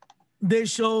 They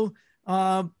show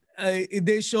Seva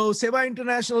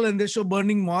International and they show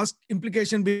burning mosque.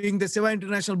 Implication being the Seva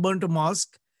International burnt a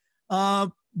mosque.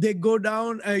 They go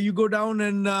down. You go down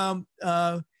and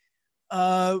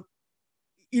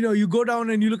you go down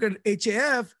and you look at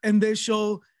HAF and they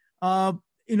show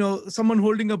someone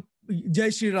holding up Jai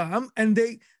Shri Ram. And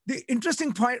the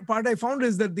interesting part I found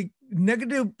is that the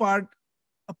negative part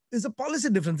is a policy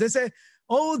difference. They say,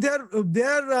 oh, they're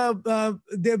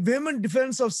Women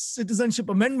Defense of Citizenship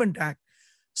Amendment Act.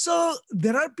 So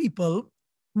there are people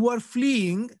who are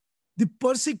fleeing the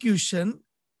persecution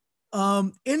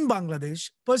in Bangladesh,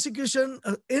 persecution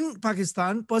in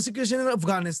Pakistan, persecution in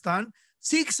Afghanistan.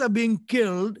 Sikhs are being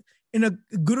killed in a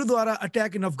Gurudwara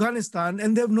attack in Afghanistan,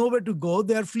 and they have nowhere to go.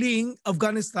 They are fleeing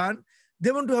Afghanistan.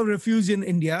 They want to have refuge in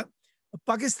India.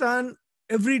 Pakistan,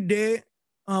 every day,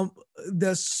 um,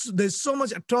 there's so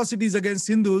much atrocities against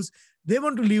Hindus. They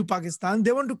want to leave Pakistan.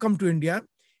 They want to come to India.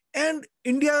 And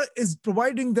India is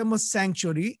providing them a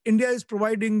sanctuary. India is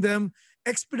providing them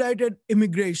expedited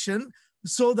immigration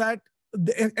so that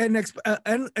an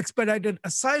expedited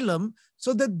asylum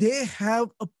so that they have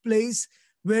a place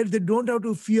where they don't have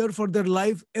to fear for their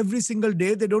life every single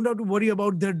day. They don't have to worry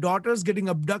about their daughters getting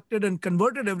abducted and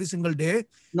converted every single day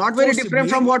Not very different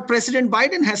from forcibly. what President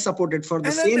Biden has supported for the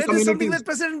And same it is something communities. that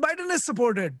President Biden has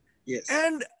supported. Yes.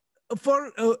 And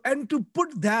and to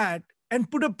put that and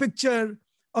put a picture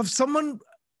of someone,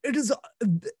 it is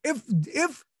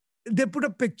if they put a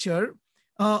picture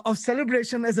of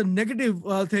celebration as a negative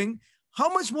thing,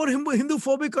 how much more Hindu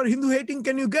phobic or Hindu hating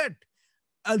can you get?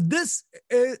 This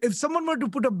If someone were to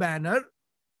put a banner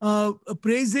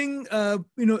praising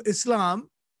Islam,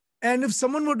 and if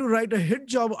someone were to write a hit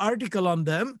job article on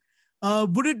them,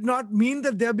 would it not mean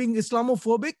that they're being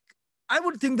Islamophobic? I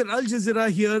would think that Al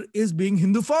Jazeera here is being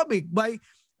Hinduphobic by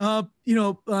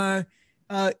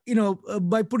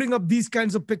by putting up these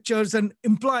kinds of pictures and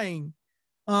implying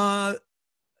uh,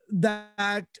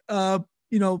 that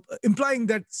implying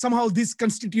that somehow this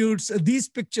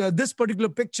particular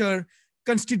picture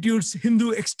constitutes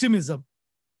Hindu extremism.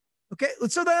 Okay,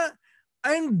 so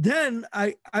and then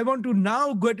I want to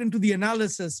now get into the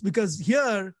analysis, because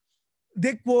here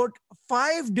they quote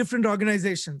five different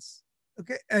organizations,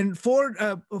 okay, and four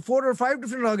or five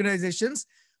different organizations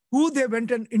who they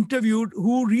went and interviewed,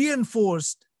 who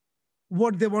reinforced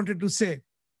what they wanted to say.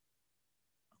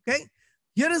 Okay,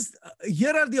 here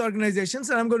are the organizations,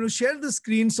 and I'm going to share the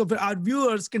screen so that our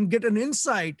viewers can get an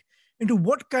insight into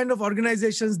what kind of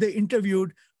organizations they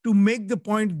interviewed to make the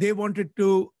point they wanted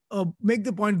to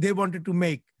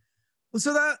make.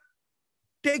 So that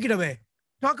take it away.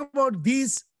 Talk about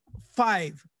these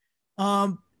five.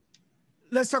 Um,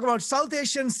 let's talk about South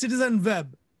Asian Citizen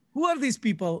Web. Who are these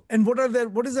people, and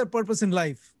what is their purpose in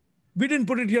life? We didn't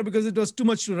put it here because it was too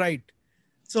much to write.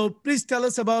 So please tell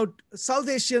us about South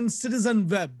Asian Citizen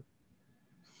Web.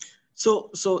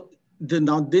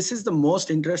 Now this is the most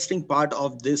interesting part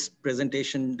of this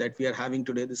presentation that we are having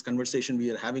today, this conversation we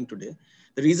are having today.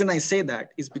 The reason I say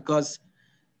that is because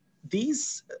the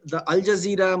Al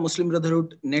Jazeera Muslim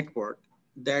Brotherhood network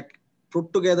that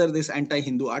put together this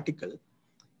anti-Hindu article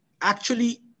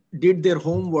actually did their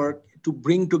homework to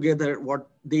bring together what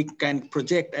they can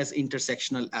project as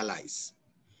intersectional allies.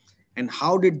 And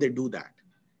how did they do that?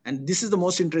 And this is the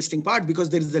most interesting part,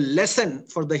 because there is a lesson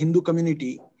for the Hindu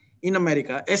community in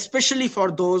America, especially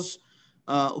for those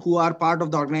who are part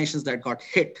of the organizations that got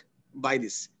hit by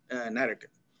this narrative.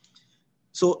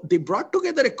 So they brought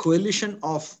together a coalition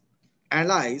of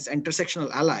allies,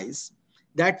 intersectional allies,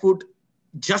 that would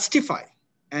justify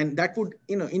and that would,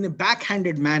 in a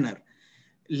backhanded manner,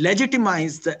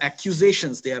 legitimize the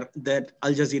accusations that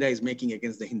Al Jazeera is making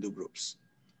against the Hindu groups.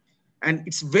 And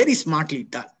it's very smartly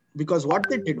done, because what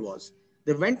they did was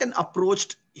they went and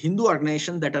approached Hindu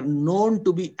organizations that are known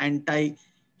to be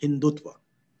anti-Hindutva.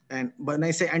 And when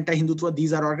I say anti-Hindutva,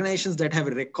 these are organizations that have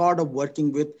a record of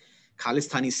working with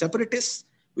Khalistani separatists,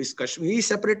 with Kashmiri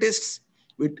separatists,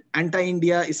 with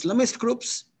anti-India Islamist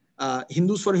groups.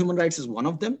 Hindus for Human Rights is one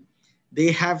of them.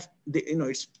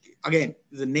 It's again,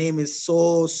 the name is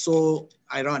so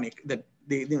ironic that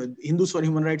Hindus for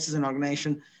Human Rights is an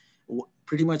organization,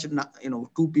 pretty much,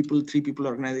 2 people, 3 people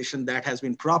organization that has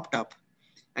been propped up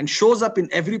and shows up in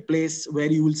every place where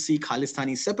you will see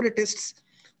Khalistani separatists,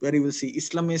 where you will see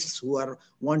Islamists who are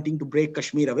wanting to break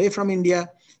Kashmir away from India.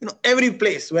 Every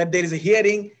place where there is a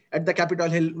hearing at the Capitol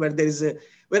Hill, where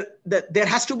there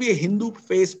has to be a Hindu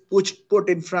face put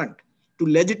in front to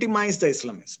legitimize the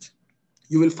Islamist.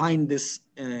 You will find this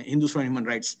Hindus for Human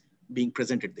Rights being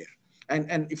presented there.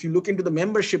 And if you look into the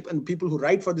membership and people who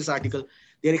write for this article,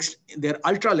 they're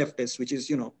ultra leftists, which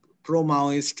is,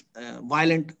 pro-Maoist,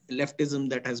 violent leftism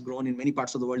that has grown in many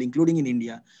parts of the world, including in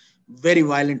India, very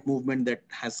violent movement that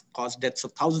has caused deaths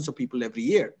of thousands of people every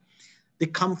year. They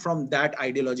come from that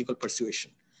ideological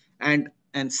persuasion. And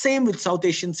same with South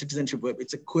Asian Citizenship Web.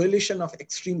 It's a coalition of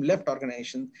extreme left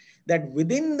organizations that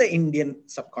within the Indian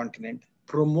subcontinent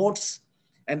promotes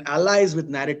and allies with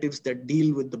narratives that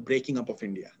deal with the breaking up of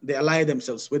India. They ally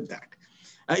themselves with that.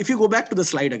 If you go back to the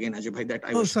slide again, Ajay Bhai, that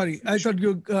I was... sorry. I thought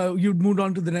you'd moved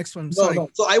on to the next one. No, Sorry. no.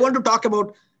 So I want to talk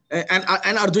about and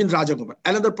Arvind Rajagopal,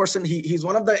 another person. He's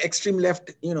one of the extreme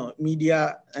left,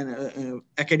 media and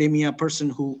academia person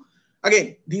who,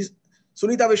 again, these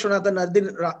Sunita Vishwanathan,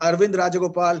 Arvind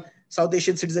Rajagopal, South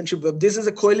Asian Citizenship Web. This is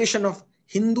a coalition of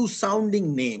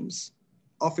Hindu-sounding names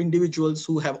of individuals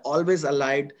who have always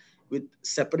allied with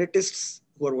separatists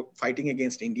who are fighting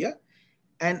against India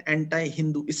and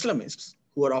anti-Hindu Islamists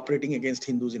who are operating against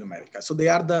Hindus in America. So they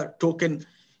are the token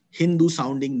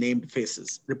Hindu-sounding named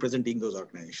faces representing those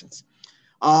organizations.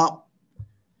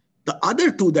 The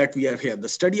other two that we have here, the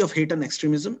study of hate and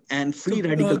extremism and free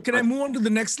radical. Can I move on to the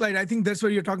next slide? I think that's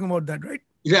where you're talking about that, right?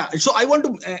 Yeah. So I want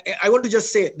to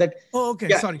just say that. Oh, okay.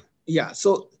 Yeah, sorry. Yeah.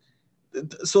 So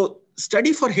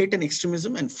study for hate and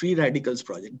extremism and free radicals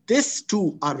project. These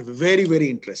two are very, very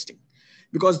interesting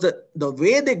because the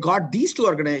way they got these two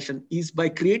organizations is by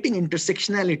creating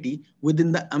intersectionality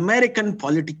within the American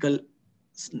political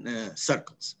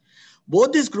circles.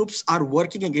 Both these groups are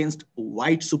working against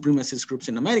white supremacist groups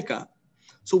in America.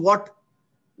 So what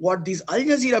these Al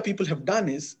Jazeera people have done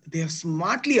is they have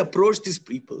smartly approached these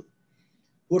people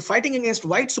who are fighting against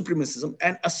white supremacism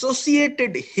and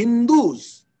associated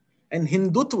Hindus and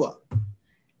Hindutva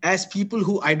as people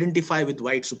who identify with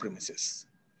white supremacists.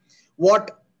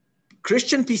 What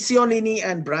Christian Picciolini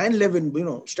and Brian Levin,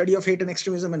 study of hate and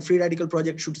extremism and free radical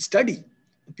project should study,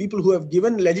 the people who have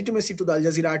given legitimacy to the Al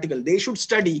Jazeera article, they should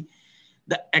study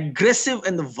the aggressive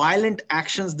and the violent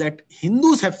actions that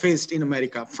Hindus have faced in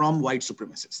America from white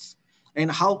supremacists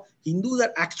and how Hindus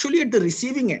are actually at the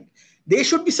receiving end. They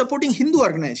should be supporting Hindu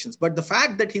organizations. But the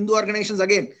fact that Hindu organizations,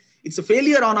 again, it's a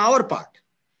failure on our part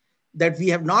that we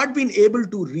have not been able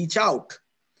to reach out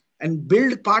and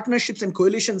build partnerships and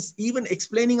coalitions, even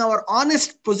explaining our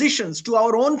honest positions to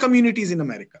our own communities in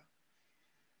America.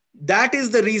 That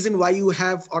is the reason why you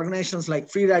have organizations like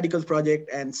Free Radicals Project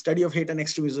and Study of Hate and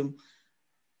Extremism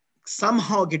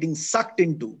somehow getting sucked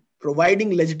into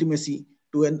providing legitimacy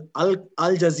to an Al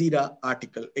Jazeera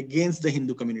article against the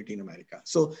Hindu community in America.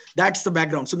 So that's the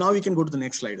background. So now we can go to the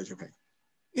next slide, Ajay.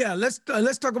 Yeah, let's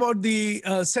talk about the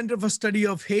Center for Study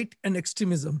of Hate and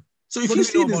Extremism. So if you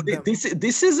see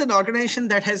this is an organization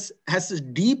that has a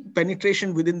deep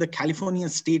penetration within the California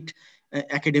state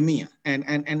academia, and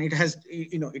it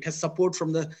has support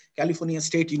from the California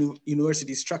State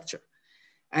University structure.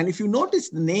 And if you notice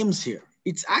the names here,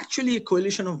 it's actually a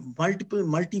coalition of multiple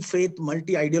multi-faith,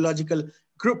 multi-ideological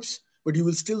groups, but you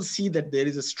will still see that there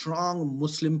is a strong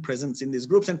Muslim presence in these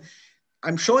groups. And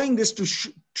I'm showing this to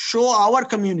show our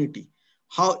community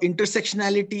how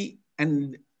intersectionality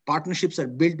and partnerships are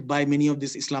built by many of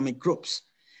these Islamic groups.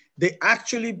 They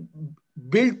actually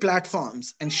build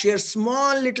platforms and share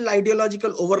small little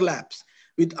ideological overlaps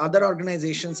with other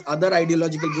organizations, other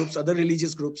ideological groups, other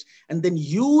religious groups, and then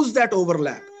use that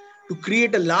overlap to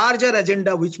create a larger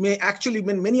agenda, which may actually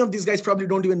mean many of these guys probably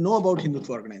don't even know about Hindutva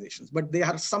organizations, but they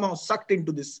are somehow sucked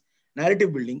into this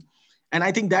narrative building. And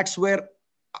I think that's where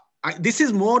this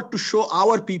is more to show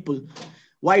our people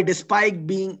why, despite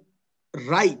being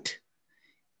right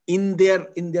in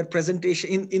their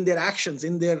presentation, in their actions,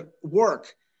 in their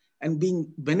work, and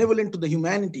being benevolent to the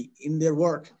humanity in their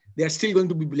work, they are still going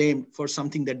to be blamed for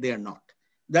something that they are not.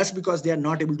 That's because they are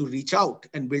not able to reach out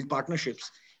and build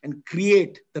partnerships and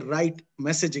create the right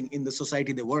messaging in the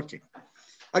society they work in.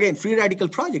 Again, Free Radical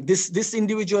Project, this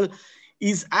individual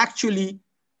is actually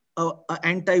an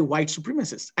anti-white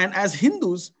supremacist. And as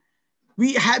Hindus,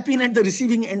 we have been at the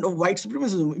receiving end of white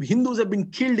supremacism. Hindus have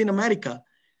been killed in America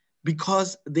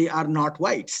because they are not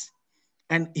whites.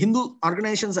 And Hindu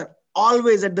organizations are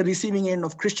always at the receiving end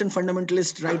of Christian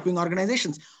fundamentalist right-wing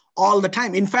organizations all the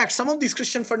time. In fact, some of these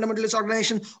Christian fundamentalist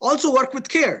organizations also work with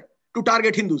CARE to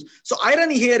target Hindus. So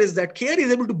irony here is that CARE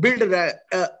is able to build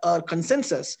a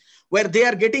consensus where they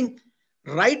are getting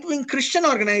right-wing Christian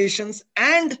organizations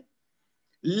and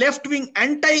left-wing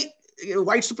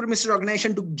anti-white supremacist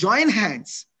organization to join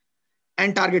hands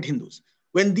and target Hindus,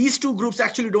 when these two groups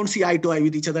actually don't see eye to eye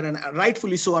with each other and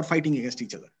rightfully so are fighting against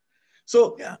each other.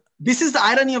 So this is the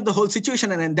irony of the whole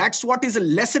situation. And that's what is a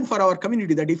lesson for our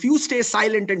community, that if you stay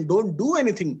silent and don't do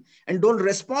anything and don't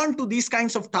respond to these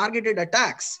kinds of targeted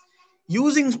attacks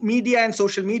using media and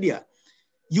social media,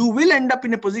 you will end up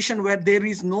in a position where there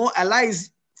is no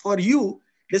allies for you,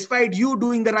 despite you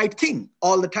doing the right thing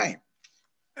all the time.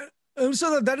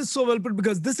 So that is so well put,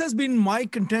 because this has been my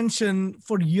contention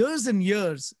for years and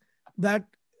years, that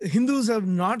Hindus have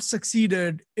not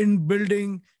succeeded in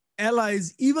building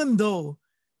allies, even though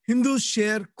Hindus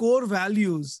share core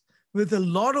values with a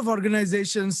lot of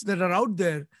organizations that are out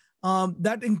there.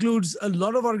 That includes a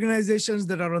lot of organizations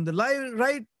that are on the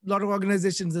right, a lot of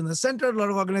organizations in the center, a lot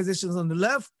of organizations on the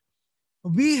left.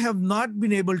 we have not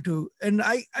been able to, and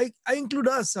I include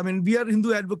us. I mean, we are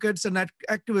Hindu advocates and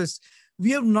activists.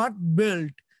 We have not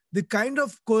built the kind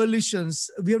of coalitions,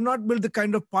 we have not built the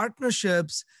kind of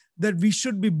partnerships that we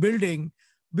should be building,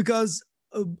 because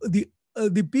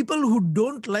the people who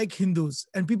don't like Hindus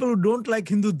and people who don't like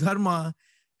Hindu dharma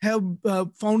have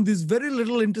found this very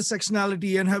little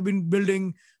intersectionality and have been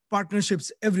building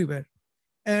partnerships everywhere.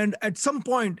 And at some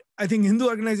point, I think Hindu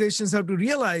organizations have to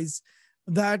realize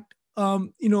that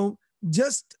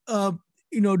just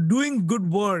doing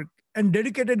good work and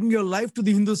dedicating your life to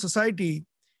the Hindu society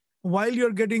while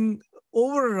you're getting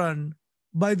overrun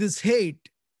by this hate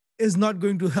is not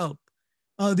going to help.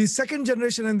 The second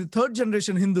generation and the third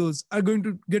generation Hindus are going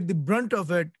to get the brunt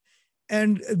of it,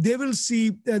 and they will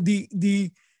see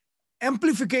the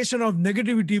amplification of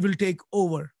negativity will take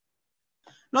over.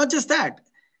 Not just that.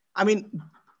 I mean,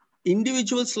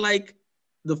 individuals like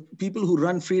the people who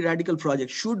run free radical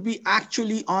projects should be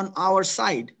actually on our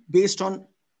side based on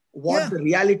what the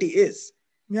reality is.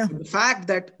 Yeah. The fact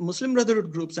that Muslim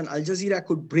Brotherhood groups and Al Jazeera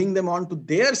could bring them onto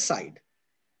their side,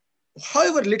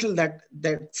 however little that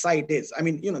side is. I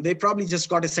mean, they probably just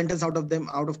got a sentence out of them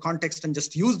out of context and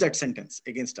just used that sentence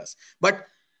against us. But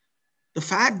the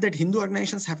fact that Hindu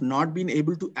organizations have not been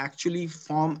able to actually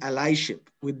form allyship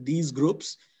with these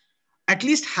groups, at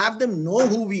least have them know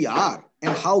who we are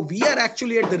and how we are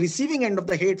actually at the receiving end of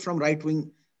the hate from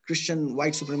right-wing Christian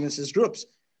white supremacist groups,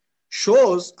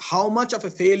 shows how much of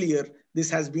a failure this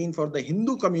has been for the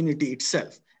Hindu community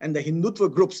itself and the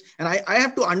Hindutva groups. And I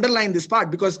have to underline this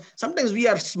part, because sometimes we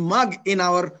are smug in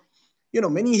our,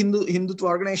 many Hindutva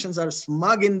organizations are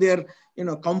smug in their,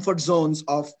 comfort zones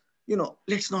of,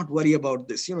 let's not worry about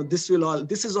this. This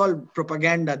is all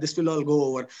propaganda. This will all go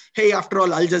over. Hey, after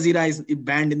all, Al Jazeera is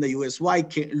banned in the US. Why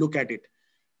can't look at it?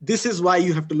 This is why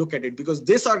you have to look at it, because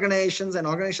these organizations and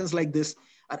organizations like this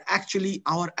are actually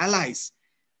our allies.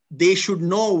 They should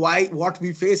know what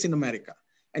we face in America.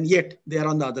 And yet they are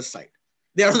on the other side.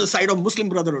 They are on the side of Muslim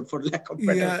Brotherhood, for lack of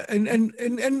better. Yeah,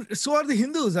 and so are the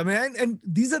Hindus. I mean, and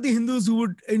these are the Hindus who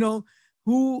would,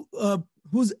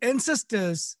 whose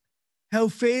ancestors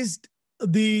have faced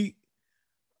the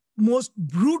most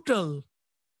brutal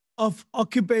of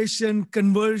occupation,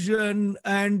 conversion,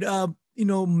 and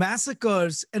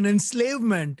massacres and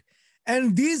enslavement.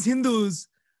 And these Hindus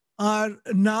are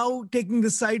now taking the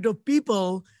side of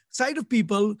people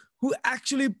who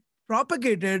actually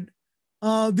propagated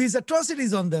these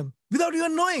atrocities on them without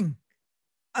even knowing.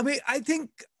 I mean, I think,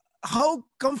 how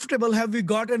comfortable have we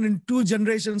gotten in 2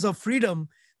 generations of freedom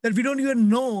that we don't even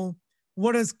know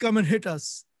what has come and hit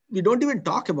us? We don't even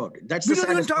talk about it. We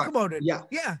don't even talk about it. Yeah.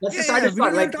 Yeah. That's the saddest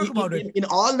part. Like, talk about it. In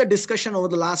all the discussion over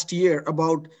the last year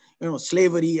about,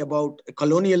 slavery, about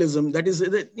colonialism, that is,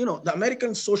 the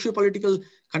American socio-political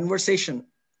conversation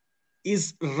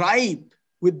is ripe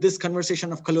with this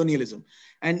conversation of colonialism.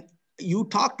 And you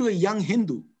talk to a young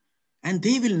Hindu, and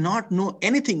they will not know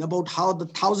anything about how the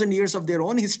 1,000 years of their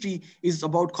own history is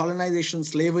about colonization,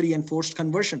 slavery, and forced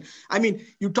conversion. I mean,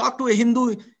 you talk to a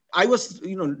Hindu. I was,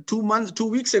 2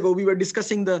 weeks ago, we were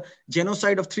discussing the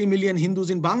genocide of 3 million Hindus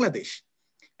in Bangladesh.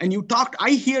 And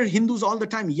I hear Hindus all the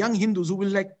time, young Hindus who will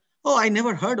like, oh, I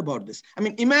never heard about this. I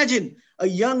mean, imagine a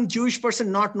young Jewish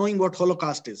person not knowing what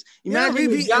Holocaust is.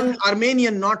 Imagine a young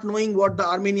Armenian not knowing what the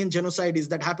Armenian genocide is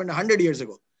that happened 100 years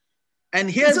ago. And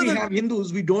here we have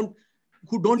Hindus who don't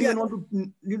even want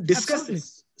to discuss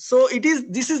this. So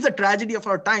this is the tragedy of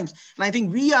our times. And I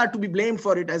think we are to be blamed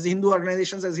for it as Hindu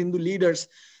organizations, as Hindu leaders.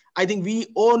 I think we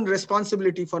own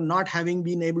responsibility for not having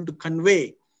been able to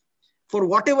convey, for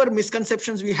whatever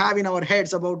misconceptions we have in our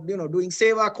heads about, doing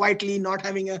seva quietly, not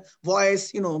having a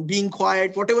voice, being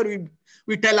quiet, whatever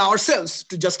we tell ourselves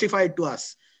to justify it to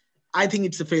us. I think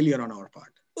it's a failure on our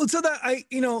part. So that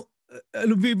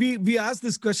we asked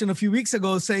this question a few weeks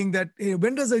ago, saying that, hey,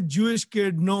 when does a Jewish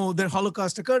kid know that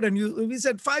Holocaust occurred? And we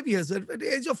said 5 years. At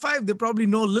the age of 5, they probably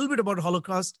know a little bit about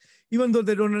Holocaust, even though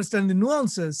they don't understand the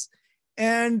nuances.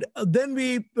 And then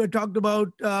we talked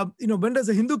about, when does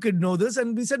a Hindu kid know this?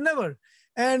 And we said never.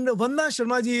 And Vandana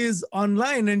Sharmaji is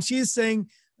online, and she's saying,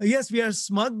 yes, we are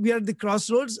smug. We are at the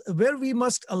crossroads where we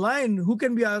must align. Who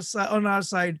can be on our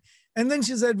side? And then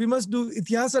she said, we must do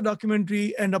Itihasa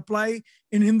documentary and apply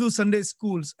in Hindu Sunday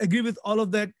schools. Agree with all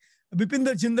of that.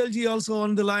 Bipinder Jindalji also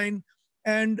on the line.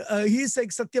 And he's like,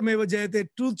 Satyameva Jayate,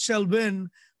 truth shall win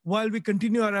while we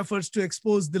continue our efforts to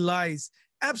expose the lies.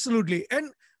 Absolutely.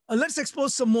 And let's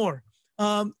expose some more.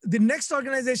 The next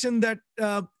organization that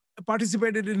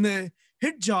participated in the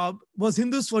hit job was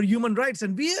Hindus for Human Rights.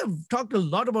 And we have talked a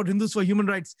lot about Hindus for Human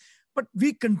Rights, but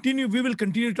we will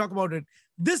continue to talk about it.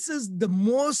 This is the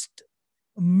most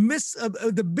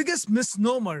the biggest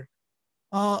misnomer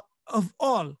of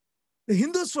all. The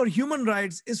Hindus for Human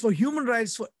Rights is for human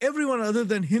rights for everyone other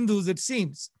than Hindus, it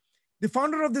seems. The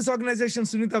founder of this organization,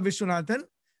 Sunita Vishwanathan,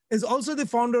 is also the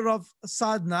founder of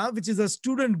Sadhana, which is a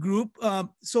student group,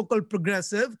 so-called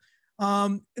progressive.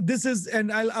 This is,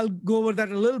 and I'll go over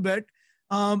that a little bit.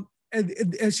 And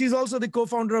she's also the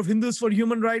co-founder of Hindus for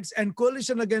Human Rights and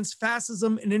Coalition Against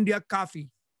Fascism in India, CAFI.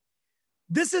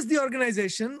 This is the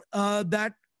organization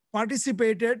that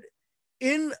participated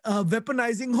in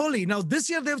weaponizing Holi. Now, this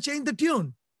year they've changed the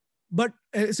tune. But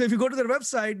so if you go to their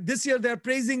website, this year they're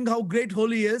praising how great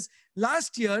Holi is.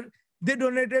 Last year, they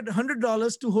donated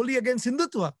 $100 to Holi Against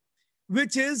Hindutva,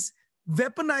 which is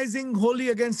weaponizing Holi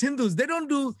against Hindus. They don't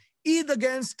do Eid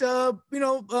against,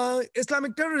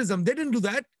 Islamic terrorism. They didn't do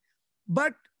that.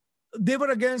 But they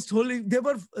were against Holi.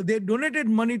 They donated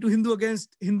money to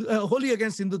Holi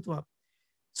against Hindutva.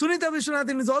 Sunita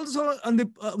Vishwanathan is also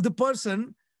the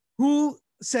person who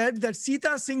said that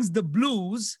Sita Sings the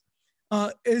Blues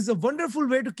is a wonderful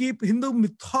way to keep Hindu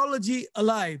mythology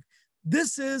alive.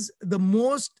 This is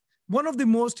one of the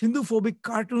most Hindu-phobic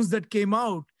cartoons that came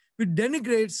out, which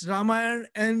denigrates Ramayana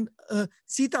and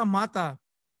Sita Mata.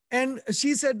 And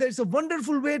she said that it's a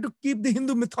wonderful way to keep the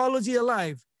Hindu mythology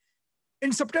alive.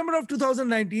 In September of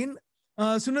 2019,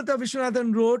 Sunita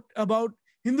Vishwanathan wrote about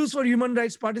Hindus for Human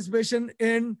Rights participation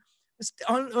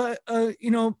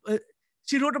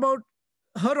she wrote about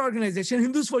her organization,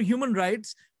 Hindus for Human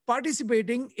Rights,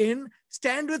 participating in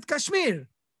Stand with Kashmir.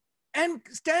 And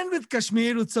Stand with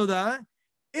Kashmir, Utsavda,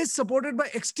 is supported by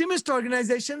extremist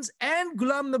organizations and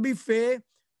Ghulam Nabi Faye,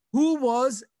 who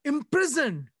was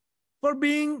imprisoned for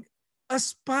being a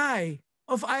spy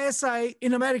of ISI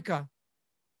in America.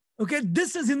 Okay,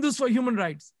 this is Hindus for Human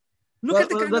Rights. Look at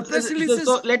the kind of press releases.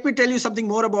 So let me tell you something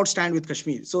more about Stand with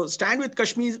Kashmir. So Stand with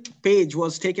Kashmir's page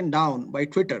was taken down by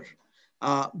Twitter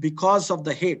because of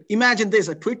the hate. Imagine this: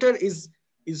 Twitter is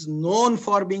known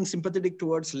for being sympathetic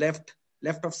towards left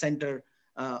of center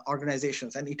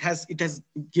organizations, and it has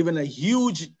given a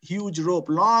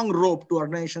long rope to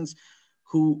organizations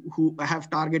who have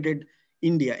targeted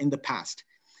India in the past.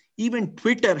 Even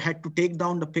Twitter had to take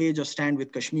down the page of Stand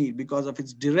with Kashmir because of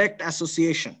its direct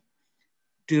association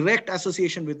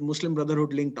with Muslim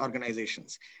Brotherhood linked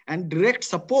organizations and direct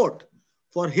support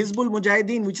for Hizbul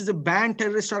Mujahideen, which is a banned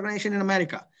terrorist organization in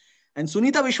America. And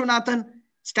Sunita Vishwanathan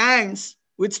stands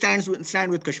with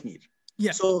Kashmir.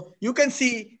 Yeah. So you can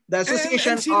see the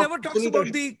association. And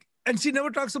she never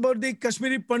talks about the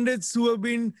Kashmiri Pandits who have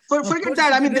been. Forget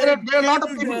that. I mean, there are a lot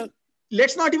of people.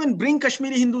 Let's not even bring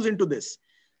Kashmiri Hindus into this.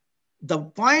 The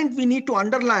point we need to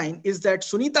underline is that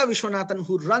Sunita Vishwanathan,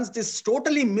 who runs this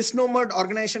totally misnomered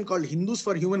organization called Hindus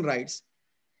for Human Rights,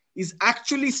 is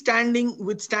actually Stand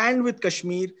with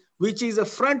Kashmir, which is a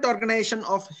front organization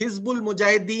of Hizbul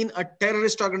Mujahideen, a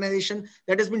terrorist organization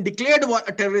that has been declared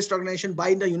a terrorist organization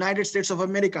by the United States of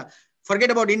America. Forget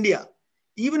about India.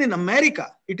 Even in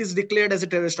America, it is declared as a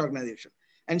terrorist organization.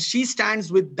 And she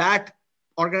stands with that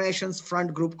organization's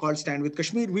front group called Stand with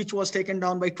Kashmir, which was taken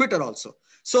down by Twitter also.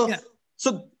 So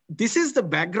this is the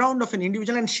background of an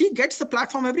individual, and she gets the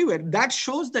platform everywhere. That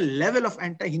shows the level of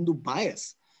anti-Hindu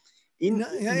bias.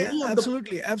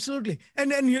 Absolutely.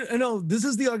 And this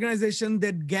is the organization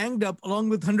that ganged up along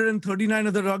with 139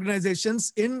 other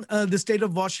organizations in the state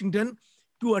of Washington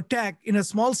to attack in a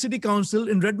small city council,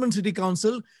 in Redmond City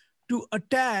Council, to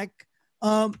attack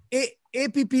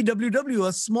APPWW,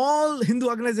 a small Hindu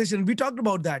organization. We talked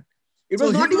about that. It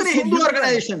was not even a Hindu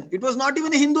organization. It was not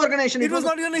even a Hindu organization. It was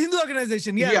not even a Hindu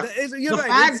organization. Yeah. The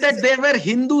fact that there were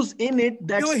Hindus in it.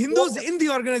 There were Hindus in the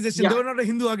organization. They were not a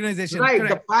Hindu organization. Right.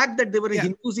 Correct. The fact that there were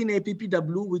Hindus in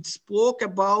APPW, which spoke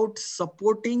about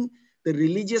supporting the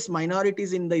religious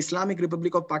minorities in the Islamic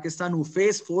Republic of Pakistan who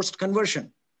face forced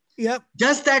conversion. Yep.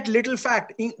 Just that little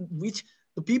fact, in which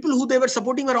the people who they were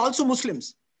supporting were also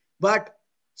Muslims. But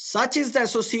such is the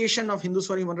association of Hindus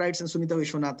for Human Rights and Sunita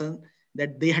Vishwanathan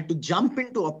that they had to jump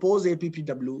in to oppose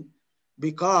APPW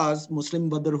because Muslim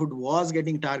Brotherhood was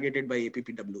getting targeted by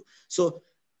APPW. So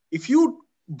if you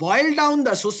boil down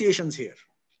the associations here,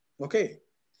 okay,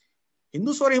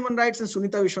 Hindus for Human Rights and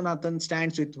Sunita Vishwanathan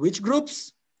stands with which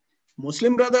groups?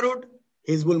 Muslim Brotherhood,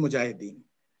 Hizbul Mujahideen.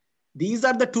 These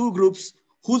are the two groups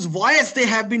whose voice they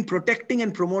have been protecting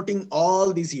and promoting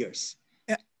all these years.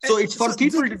 So it's for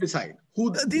people to decide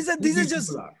who these are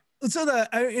just. So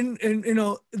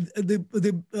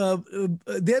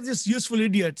they're just useful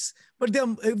idiots. But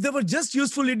if they were just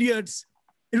useful idiots,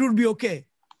 it would be okay.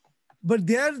 But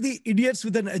they are the idiots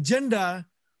with an agenda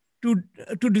to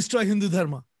destroy Hindu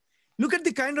Dharma. Look at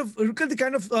the kind of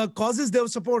causes they have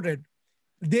supported.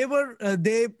 they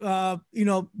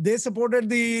supported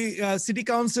the city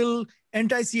council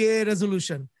anti-CAA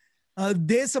resolution.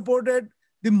 They supported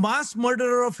the mass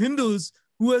murderer of Hindus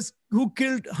who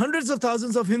killed hundreds of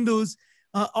thousands of Hindus,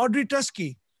 Audrey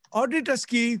Tuskey. Audrey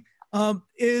Tuskey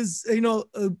is,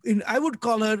 I would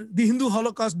call her the Hindu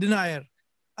Holocaust denier.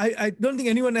 I don't think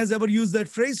anyone has ever used that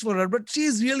phrase for her, but she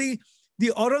is really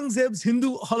the Aurangzeb's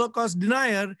Hindu Holocaust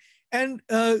denier. And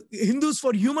Hindus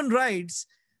for Human Rights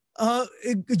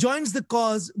joins the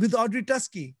cause with Audrey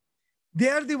Tuskey. They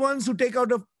are the ones who take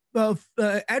out a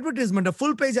advertisement, a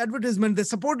full-page advertisement. They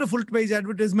support a full-page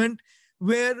advertisement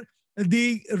where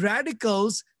the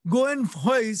radicals go and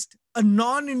hoist a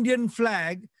non-Indian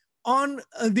flag on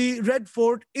the Red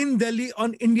Fort in Delhi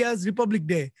on India's Republic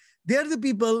Day. They are the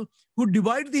people who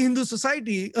divide the Hindu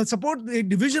society, support the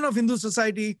division of Hindu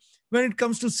society when it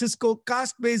comes to Cisco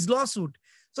caste-based lawsuit.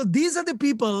 So these are the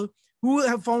people who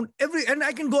have found and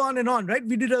I can go on and on, right?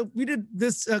 We did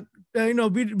this,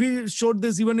 we showed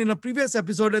this even in a previous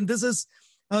episode, and this is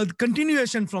a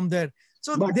continuation from there.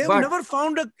 So they have never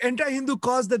found an anti-Hindu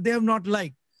cause that they have not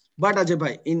liked. But Ajay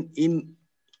bhai,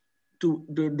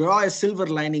 to draw a silver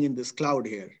lining in this cloud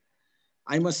here,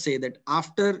 I must say that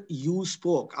after we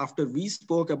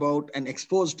spoke about and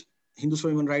exposed Hindus for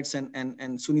Human Rights and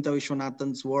Sunita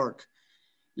Vishwanathan's work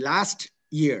last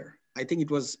year, I think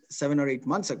it was 7 or 8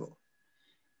 months ago,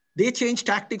 they changed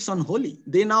tactics on Holi.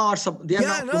 They now are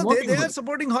promoting they are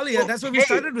supporting Holi. Yeah, that's what we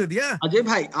started with. Yeah, Ajay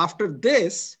bhai, after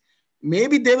this,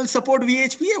 maybe they will support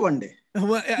VHPA one day.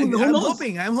 Well, I'm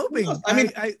hoping. I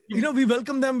mean, we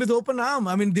welcome them with open arms.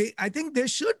 I mean, I think they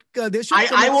should.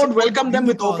 I won't welcome them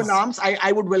with open arms.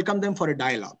 I would welcome them for a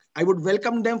dialogue. I would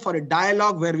welcome them for a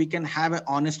dialogue where we can have an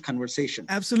honest conversation.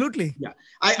 Absolutely. Yeah.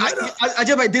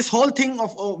 Ajay bhai, this whole thing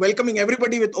of welcoming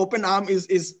everybody with open arm is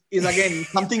again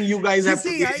something you guys have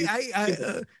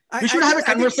to. We should have a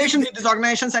conversation with these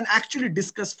organizations and actually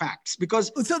discuss facts,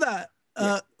 because.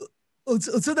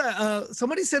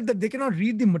 Somebody said that they cannot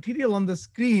read the material on the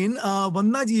screen.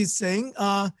 Vandaji is saying,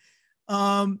 I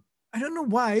don't know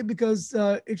why, because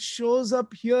it shows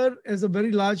up here as a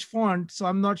very large font, so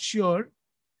I'm not sure.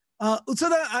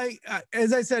 Utsada,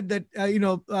 as I said that,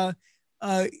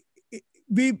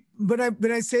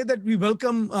 when I say that we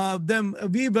welcome them,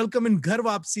 we welcome in Ghar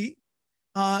Wapsi,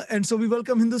 and so we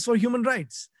welcome Hindus for Human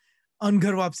Rights on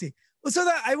Ghar Wapsi. So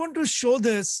that I want to show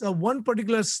this one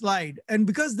particular slide, and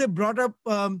because they brought up,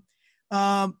 and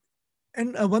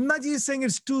Vandaji is saying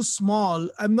it's too small.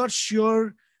 I'm not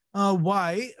sure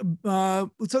why. So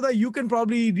that you can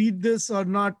probably read this or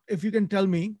not, if you can tell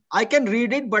me. I can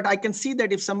read it, but I can see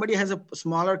that if somebody has a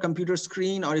smaller computer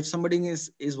screen, or if somebody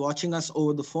is watching us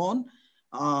over the phone,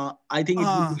 I think it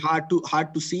would be hard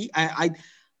to see. I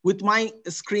with my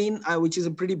screen, which is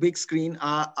a pretty big screen,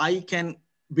 I can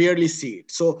barely see it.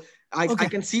 So. I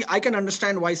can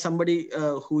understand why somebody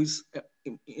who is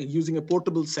using a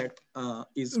portable set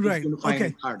is going to find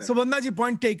it harder. So Vandaji,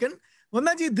 point taken.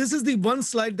 Vandaji, this is the one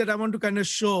slide that I want to kind of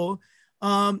show.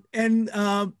 I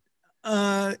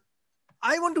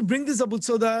want to bring this up,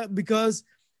 Utsoda, because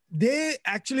they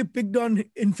actually picked on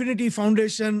Infinity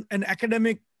Foundation, an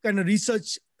academic kind of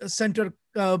research center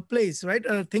place, right?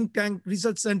 A think tank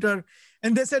research center.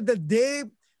 And they said that they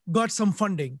got some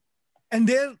funding. And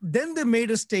then they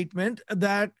made a statement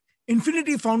that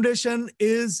Infinity Foundation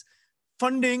is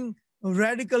funding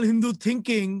radical Hindu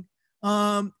thinking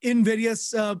in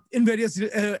various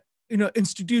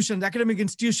institutions, academic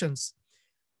institutions.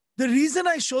 The reason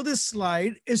I show this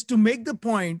slide is to make the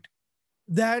point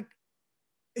that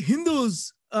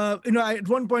Hindus, at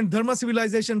one point, Dharma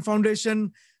Civilization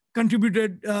Foundation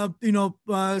contributed,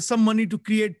 some money to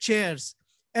create chairs,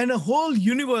 and a whole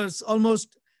universe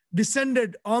almost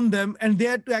descended on them, and they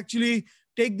had to actually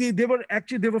they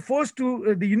were forced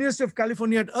to, the University of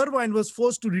California at Irvine was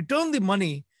forced to return the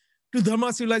money to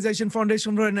Dharma Civilization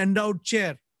Foundation for an endowed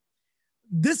chair.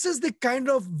 This is the kind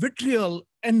of vitriol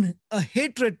and a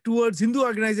hatred towards Hindu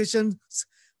organizations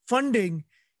funding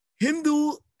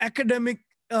Hindu academic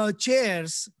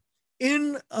chairs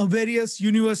in various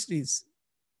universities.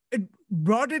 It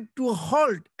brought it to a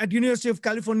halt at University of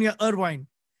California, Irvine.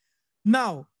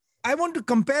 Now, I want to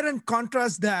compare and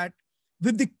contrast that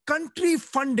with the country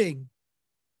funding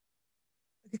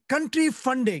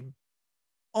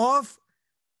of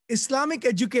Islamic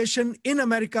education in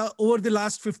America over the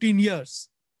last 15 years.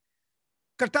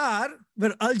 Qatar,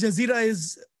 where Al Jazeera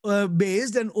is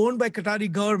based and owned by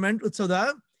Qatari government,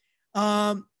 Utsada,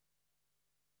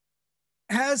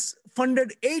 has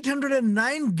funded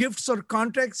 809 gifts or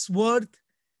contracts worth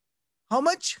how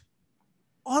much?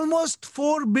 Almost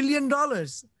 $4 billion.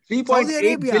 Saudi $3.8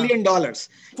 Arabia, billion. $4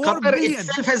 Qatar billion.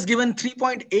 itself has given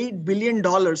 $3.8 billion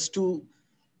to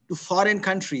foreign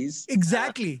countries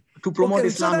Exactly. to promote Okay,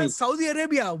 so Islamic. that's Saudi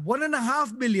Arabia,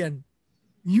 1.5 billion.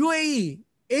 UAE,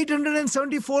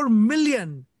 874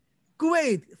 million.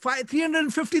 Kuwait,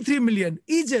 353 million.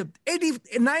 Egypt,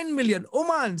 89 million.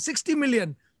 Oman, 60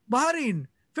 million. Bahrain,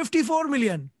 54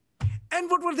 million. And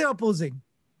what were they opposing?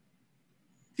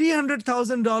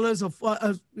 $300,000 of,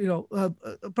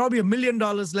 probably $1 million,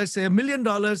 let's say $1 million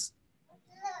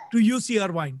to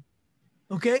UCR wine.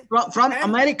 Okay. From And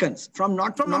Americans, from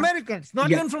from not Americans, not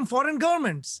yeah. even from foreign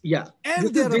governments. Yeah,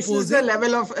 And they're this is the opposing.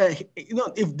 level of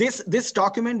if this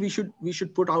document we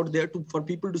should put out there for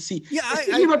people to see, Yeah,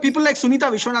 especially for people like Sunita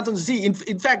Vishwanathan to see.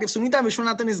 In fact, if Sunita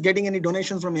Vishwanathan is getting any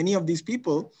donations from any of these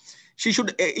people, she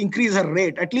should increase her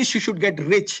rate. At least she should get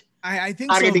rich. I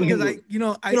think so, Targeting because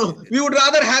Hindu. I We would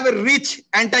rather have a rich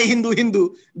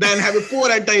anti-Hindu than have a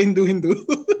poor anti-Hindu.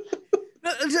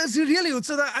 no, it's really,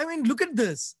 so that, I mean, look at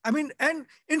this. I mean, and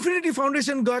Infinity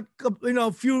Foundation got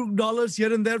a few dollars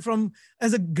here and there from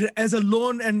as a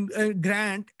loan and a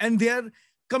grant, and they are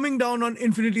coming down on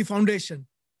Infinity Foundation.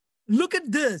 Look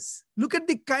at this. Look at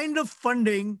the kind of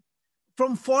funding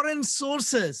from foreign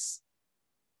sources.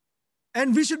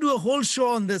 And we should do a whole show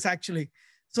on this, actually.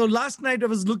 So last night I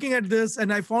was looking at this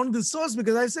and I found this source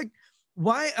because I said,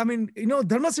 why? I mean,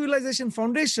 Dharma Civilization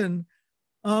Foundation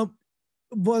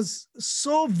was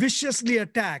so viciously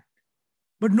attacked,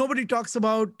 but nobody talks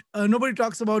about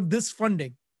this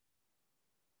funding.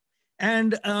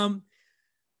 And so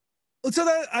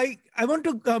that I want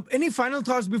to any final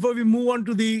thoughts before we move on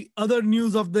to the other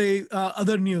news of the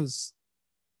other news.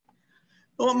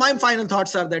 Well, my final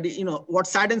thoughts are that what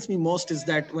saddens me most is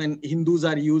that when Hindus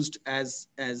are used as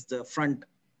the front,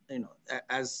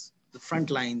 as the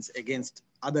front lines against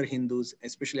other Hindus,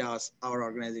 especially our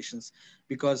organizations,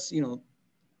 because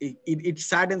it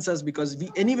saddens us because we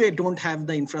anyway don't have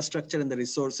the infrastructure and the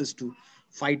resources to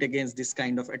fight against this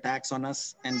kind of attacks on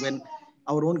us. And when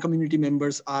our own community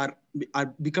members are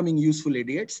becoming useful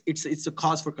idiots, it's a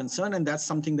cause for concern, and that's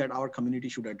something that our community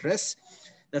should address.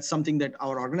 That's something that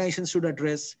our organizations should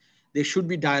address. There should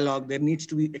be dialogue. There needs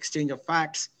to be exchange of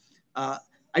facts.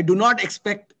 I do not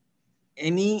expect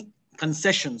any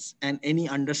concessions and any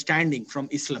understanding from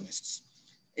Islamists.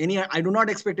 I do not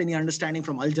expect any understanding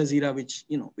from Al Jazeera,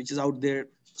 which is out there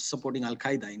supporting Al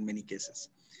Qaeda in many cases.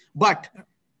 But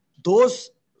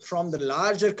those from the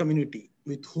larger community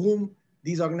with whom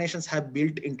these organizations have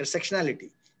built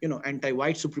intersectionality,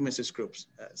 anti-white supremacist groups,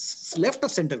 left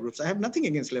of center groups. I have nothing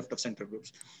against left of center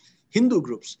groups, Hindu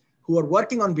groups who are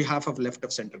working on behalf of left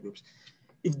of center groups.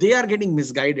 If they are getting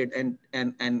misguided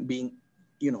and being,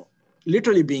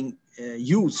 literally being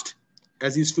used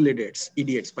as useful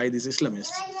idiots by these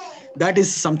Islamists, that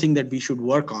is something that we should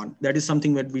work on. That is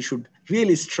something that we should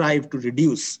really strive to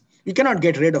reduce. We cannot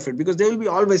get rid of it because there will be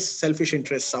always selfish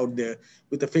interests out there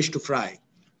with a fish to fry.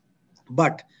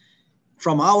 But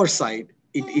from our side,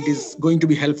 it is going to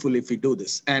be helpful if we do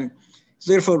this. And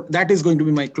therefore, that is going to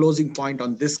be my closing point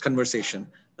on this conversation,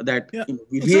 that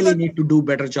we really need to do a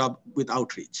better job with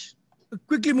outreach.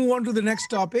 Quickly move on to the next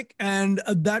topic. And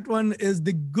that one is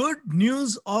the good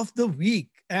news of the week.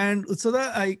 And so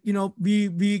that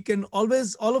we can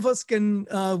always, all of us can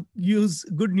use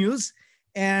good news.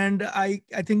 And I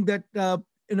think that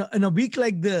in a week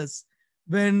like this,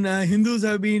 when Hindus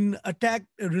have been attacked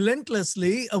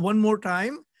relentlessly one more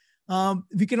time,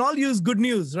 we can all use good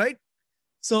news, right?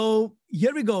 So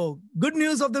here we go. Good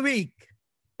news of the week.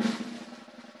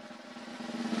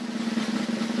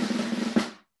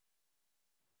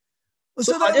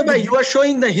 So Ajay bhai, you are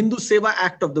showing the Hindu Seva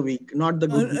Act of the week, not the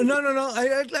good news. No.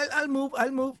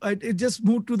 I'll move. It just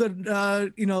moved to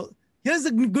the, here's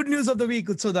the good news of the week,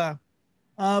 Utsoda.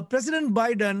 President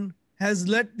Biden has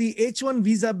let the H-1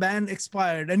 visa ban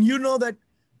expired. And you know that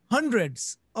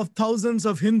hundreds of thousands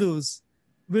of Hindus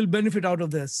will benefit out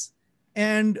of this.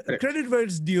 And Correct. Credit where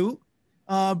it's due.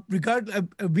 We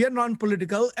are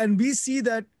non-political, and we see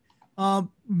that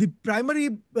the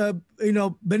primary,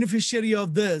 beneficiary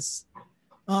of this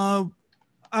are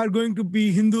going to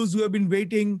be Hindus who have been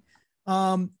waiting,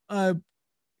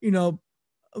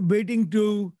 waiting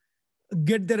to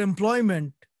get their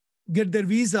employment, get their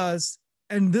visas,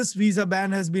 and this visa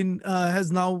ban has been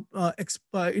has now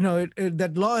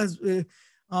that law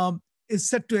is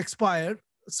set to expire.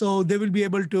 So they will be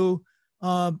able to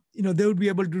they will be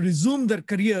able to resume their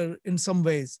career in some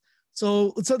ways.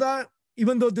 So that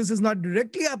even though this is not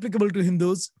directly applicable to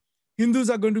Hindus, Hindus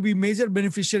are going to be major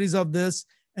beneficiaries of this,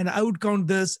 and I would count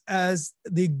this as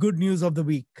the good news of the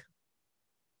week.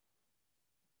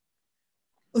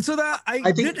 So that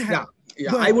I think,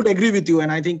 Yeah, Go I ahead. would agree with you,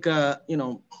 and I think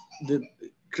the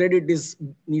credit is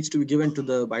needs to be given to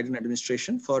the Biden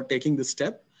administration for taking this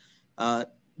step. Uh,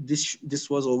 this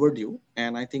was overdue,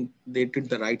 and I think they did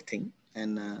the right thing.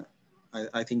 And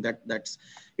I think that's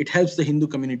it helps the Hindu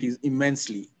communities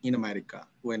immensely in America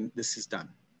when this is done.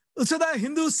 So the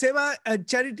Hindu Seva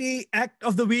Charity Act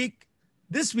of the Week,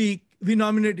 this week we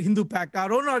nominate Hindu Pact,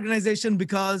 our own organization,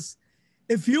 because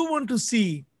if you want to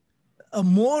see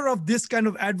more of this kind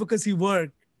of advocacy work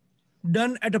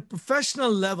done at a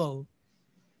professional level,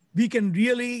 we can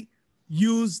really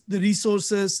use the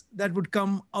resources that would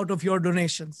come out of your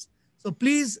donations. So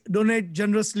please donate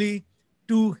generously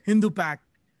to Hindu Pact.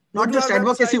 Go Not to our just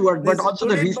advocacy website, work, but there's a also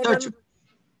the donate research. button.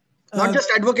 Not Uh, just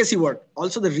advocacy work,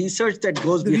 also the research that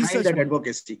goes the behind research that work.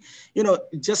 advocacy.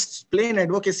 Just plain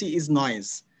advocacy is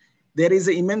noise. There is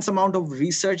an immense amount of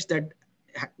research that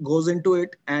goes into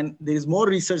it, and there is more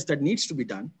research that needs to be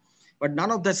done. But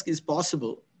none of this is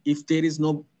possible if there is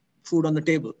no food on the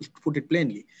table, to put it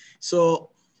plainly. So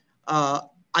uh,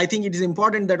 I think it is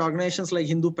important that organizations like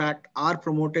Hindu Pact are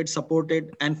promoted,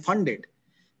 supported, and funded,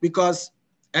 because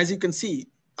as you can see,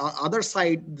 our other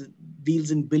side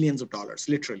deals in billions of dollars,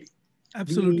 literally.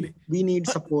 Absolutely. We need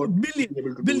support to be able to do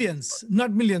this work. Billions,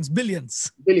 not millions,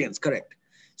 billions. Billions, correct.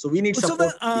 So we need So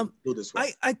support to do this work.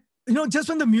 just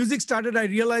when the music started, I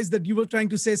realized that you were trying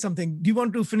to say something. Do you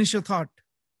want to finish your thought?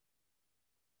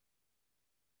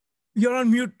 You're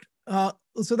on mute. No,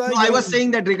 Usada, I you're was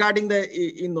saying that regarding the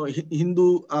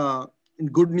Hindu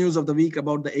good news of the week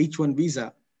about the H-1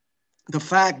 visa, the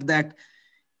fact that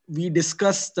we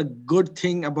discussed the good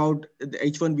thing about the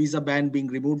H-1 visa ban being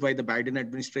removed by the Biden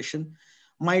administration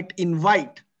might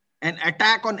invite an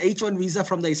attack on H-1 visa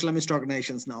from the Islamist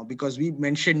organizations now, because we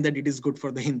mentioned that it is good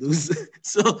for the Hindus.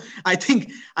 So I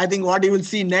think what you will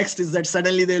see next is that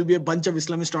suddenly there will be a bunch of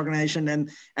Islamist organization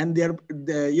and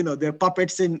their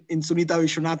puppets in Sunita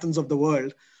Vishwanathans of the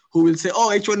world who will say,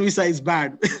 oh, H-1 visa is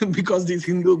bad because these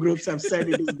Hindu groups have said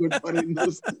it is good for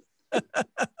Hindus.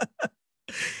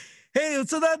 Hey,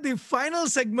 so that the final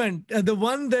segment, the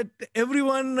one that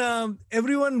everyone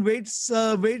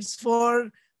waits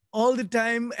for all the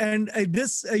time, and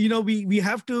this we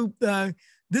have to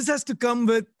this has to come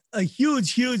with a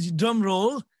huge drum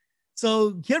roll.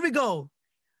 So here we go.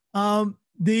 Um,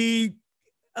 the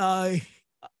uh,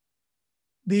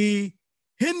 the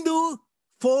Hindu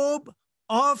phobe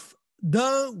of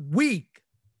the week.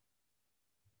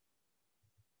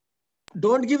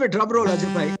 Don't give a drum roll,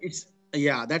 Ajay.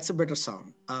 That's a better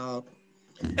sound. But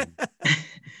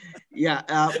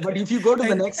if you go to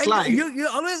the next And slide, you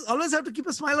always have to keep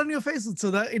a smile on your face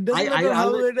so that it doesn't I matter how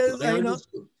always it do. is. I always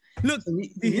do. Look, So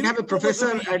the we have a Hindu phobe of the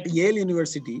professor week. at Yale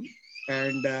University,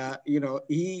 and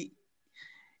he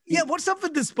Yeah, what's up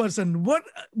with this person? What?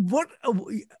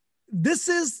 This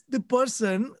is the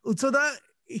person. Utsada,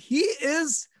 he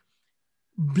is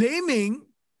blaming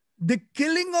the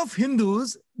killing of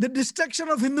Hindus, the destruction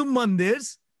of Hindu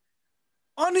mandirs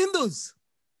on Hindus.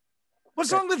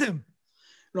 What's wrong with him?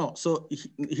 no. So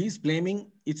he's blaming.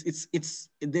 It's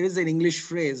there is an English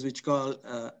phrase which called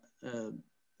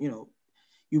you know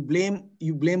you blame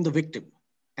the victim,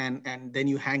 and then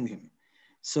you hang him.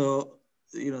 So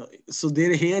so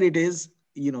there here it is.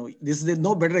 There's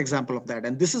no better example of that,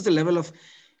 and this is the level of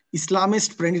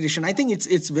Islamist predilection. I think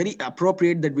it's very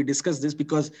appropriate that we discuss this,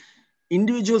 because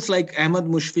individuals like Ahmad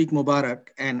Mushfiq Mubarak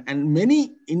and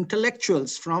many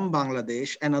intellectuals from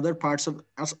Bangladesh and other parts of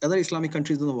other Islamic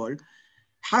countries in the world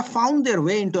have found their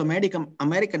way into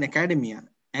American academia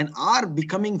and are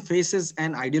becoming faces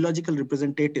and ideological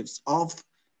representatives of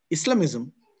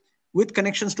Islamism with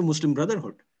connections to Muslim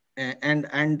Brotherhood.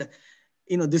 And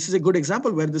this is a good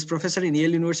example where this professor in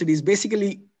Yale University is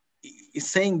basically is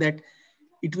saying that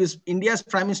it was India's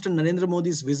Prime Minister Narendra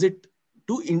Modi's visit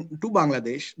to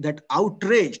Bangladesh that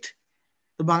outraged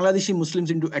the Bangladeshi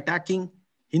Muslims into attacking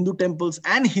Hindu temples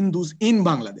and Hindus in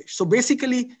Bangladesh. So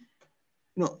basically,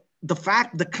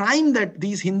 the crime that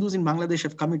these Hindus in Bangladesh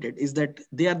have committed is that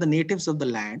they are the natives of the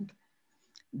land.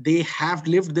 They have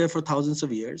lived there for thousands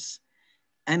of years.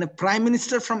 And a prime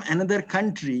minister from another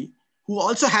country who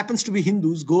also happens to be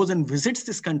Hindus goes and visits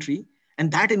this country,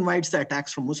 and that invites the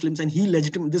attacks from Muslims. And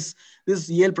this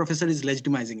Yale professor is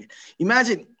legitimizing it.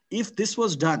 Imagine if this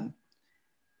was done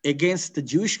against the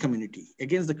Jewish community,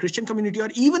 against the Christian community, or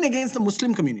even against the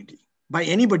Muslim community by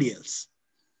anybody else.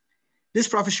 This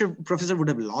professor would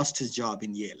have lost his job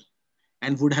in Yale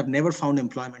and would have never found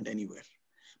employment anywhere.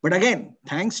 But again,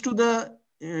 thanks to the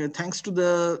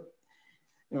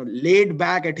laid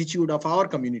back attitude of our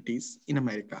communities in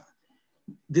America,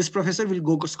 this professor will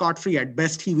go scot free. At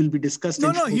best, he will be discussed No,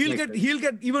 in no, shows like this. he'll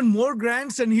get even more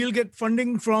grants, and he'll get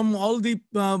funding from all the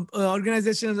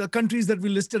organizations, countries that we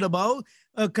listed above.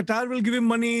 Qatar will give him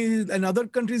money, and other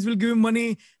countries will give him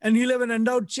money, and he'll have an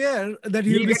endowed chair that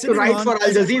he'll He'll be get to sitting write on for Al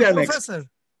as a full Jazeera next. professor.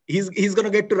 He's going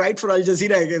to get to write for Al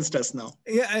Jazeera against us now.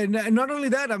 Yeah, and not only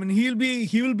that, I mean,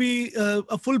 he will be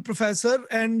a full professor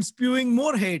and spewing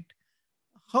more hate.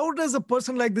 How does a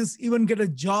person like this even get a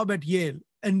job at Yale?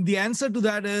 And the answer to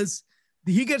that is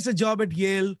he gets a job at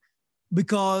Yale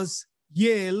because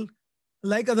Yale,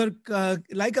 like other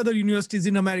universities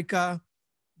in America,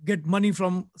 get money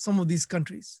from some of these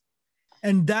countries,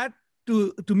 and that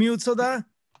to me, Utsada,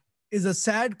 is a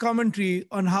sad commentary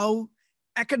on how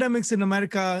academics in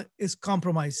America is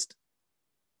compromised.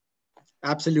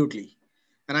 Absolutely.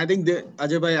 And I think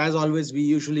Ajay bhai, as always, we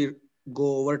usually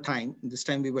go over time. This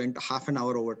time we went half an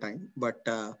hour over time, but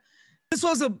This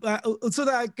was so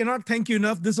that I cannot thank you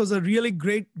enough. This was a really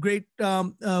great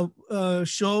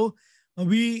show.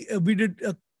 We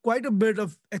did quite a bit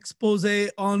of expose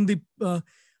on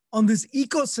this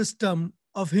ecosystem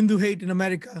of Hindu hate in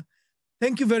America.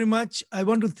 Thank you very much. I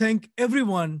want to thank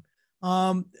everyone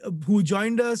who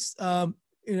joined us,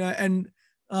 and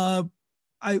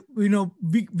we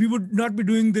would not be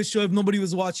doing this show if nobody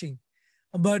was watching.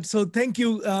 But so thank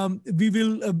you. We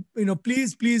will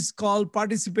please call,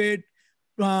 participate.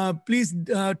 Please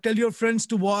tell your friends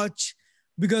to watch,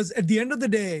 because at the end of the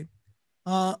day,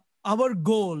 our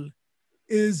goal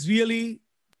is really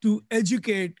to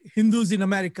educate Hindus in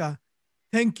America.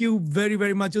 Thank you very,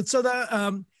 very much,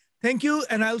 Utsada. Thank you,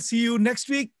 and I'll see you next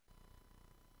week.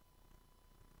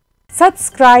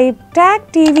 Subscribe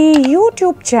TAG TV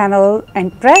YouTube channel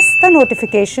and press the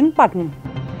notification button.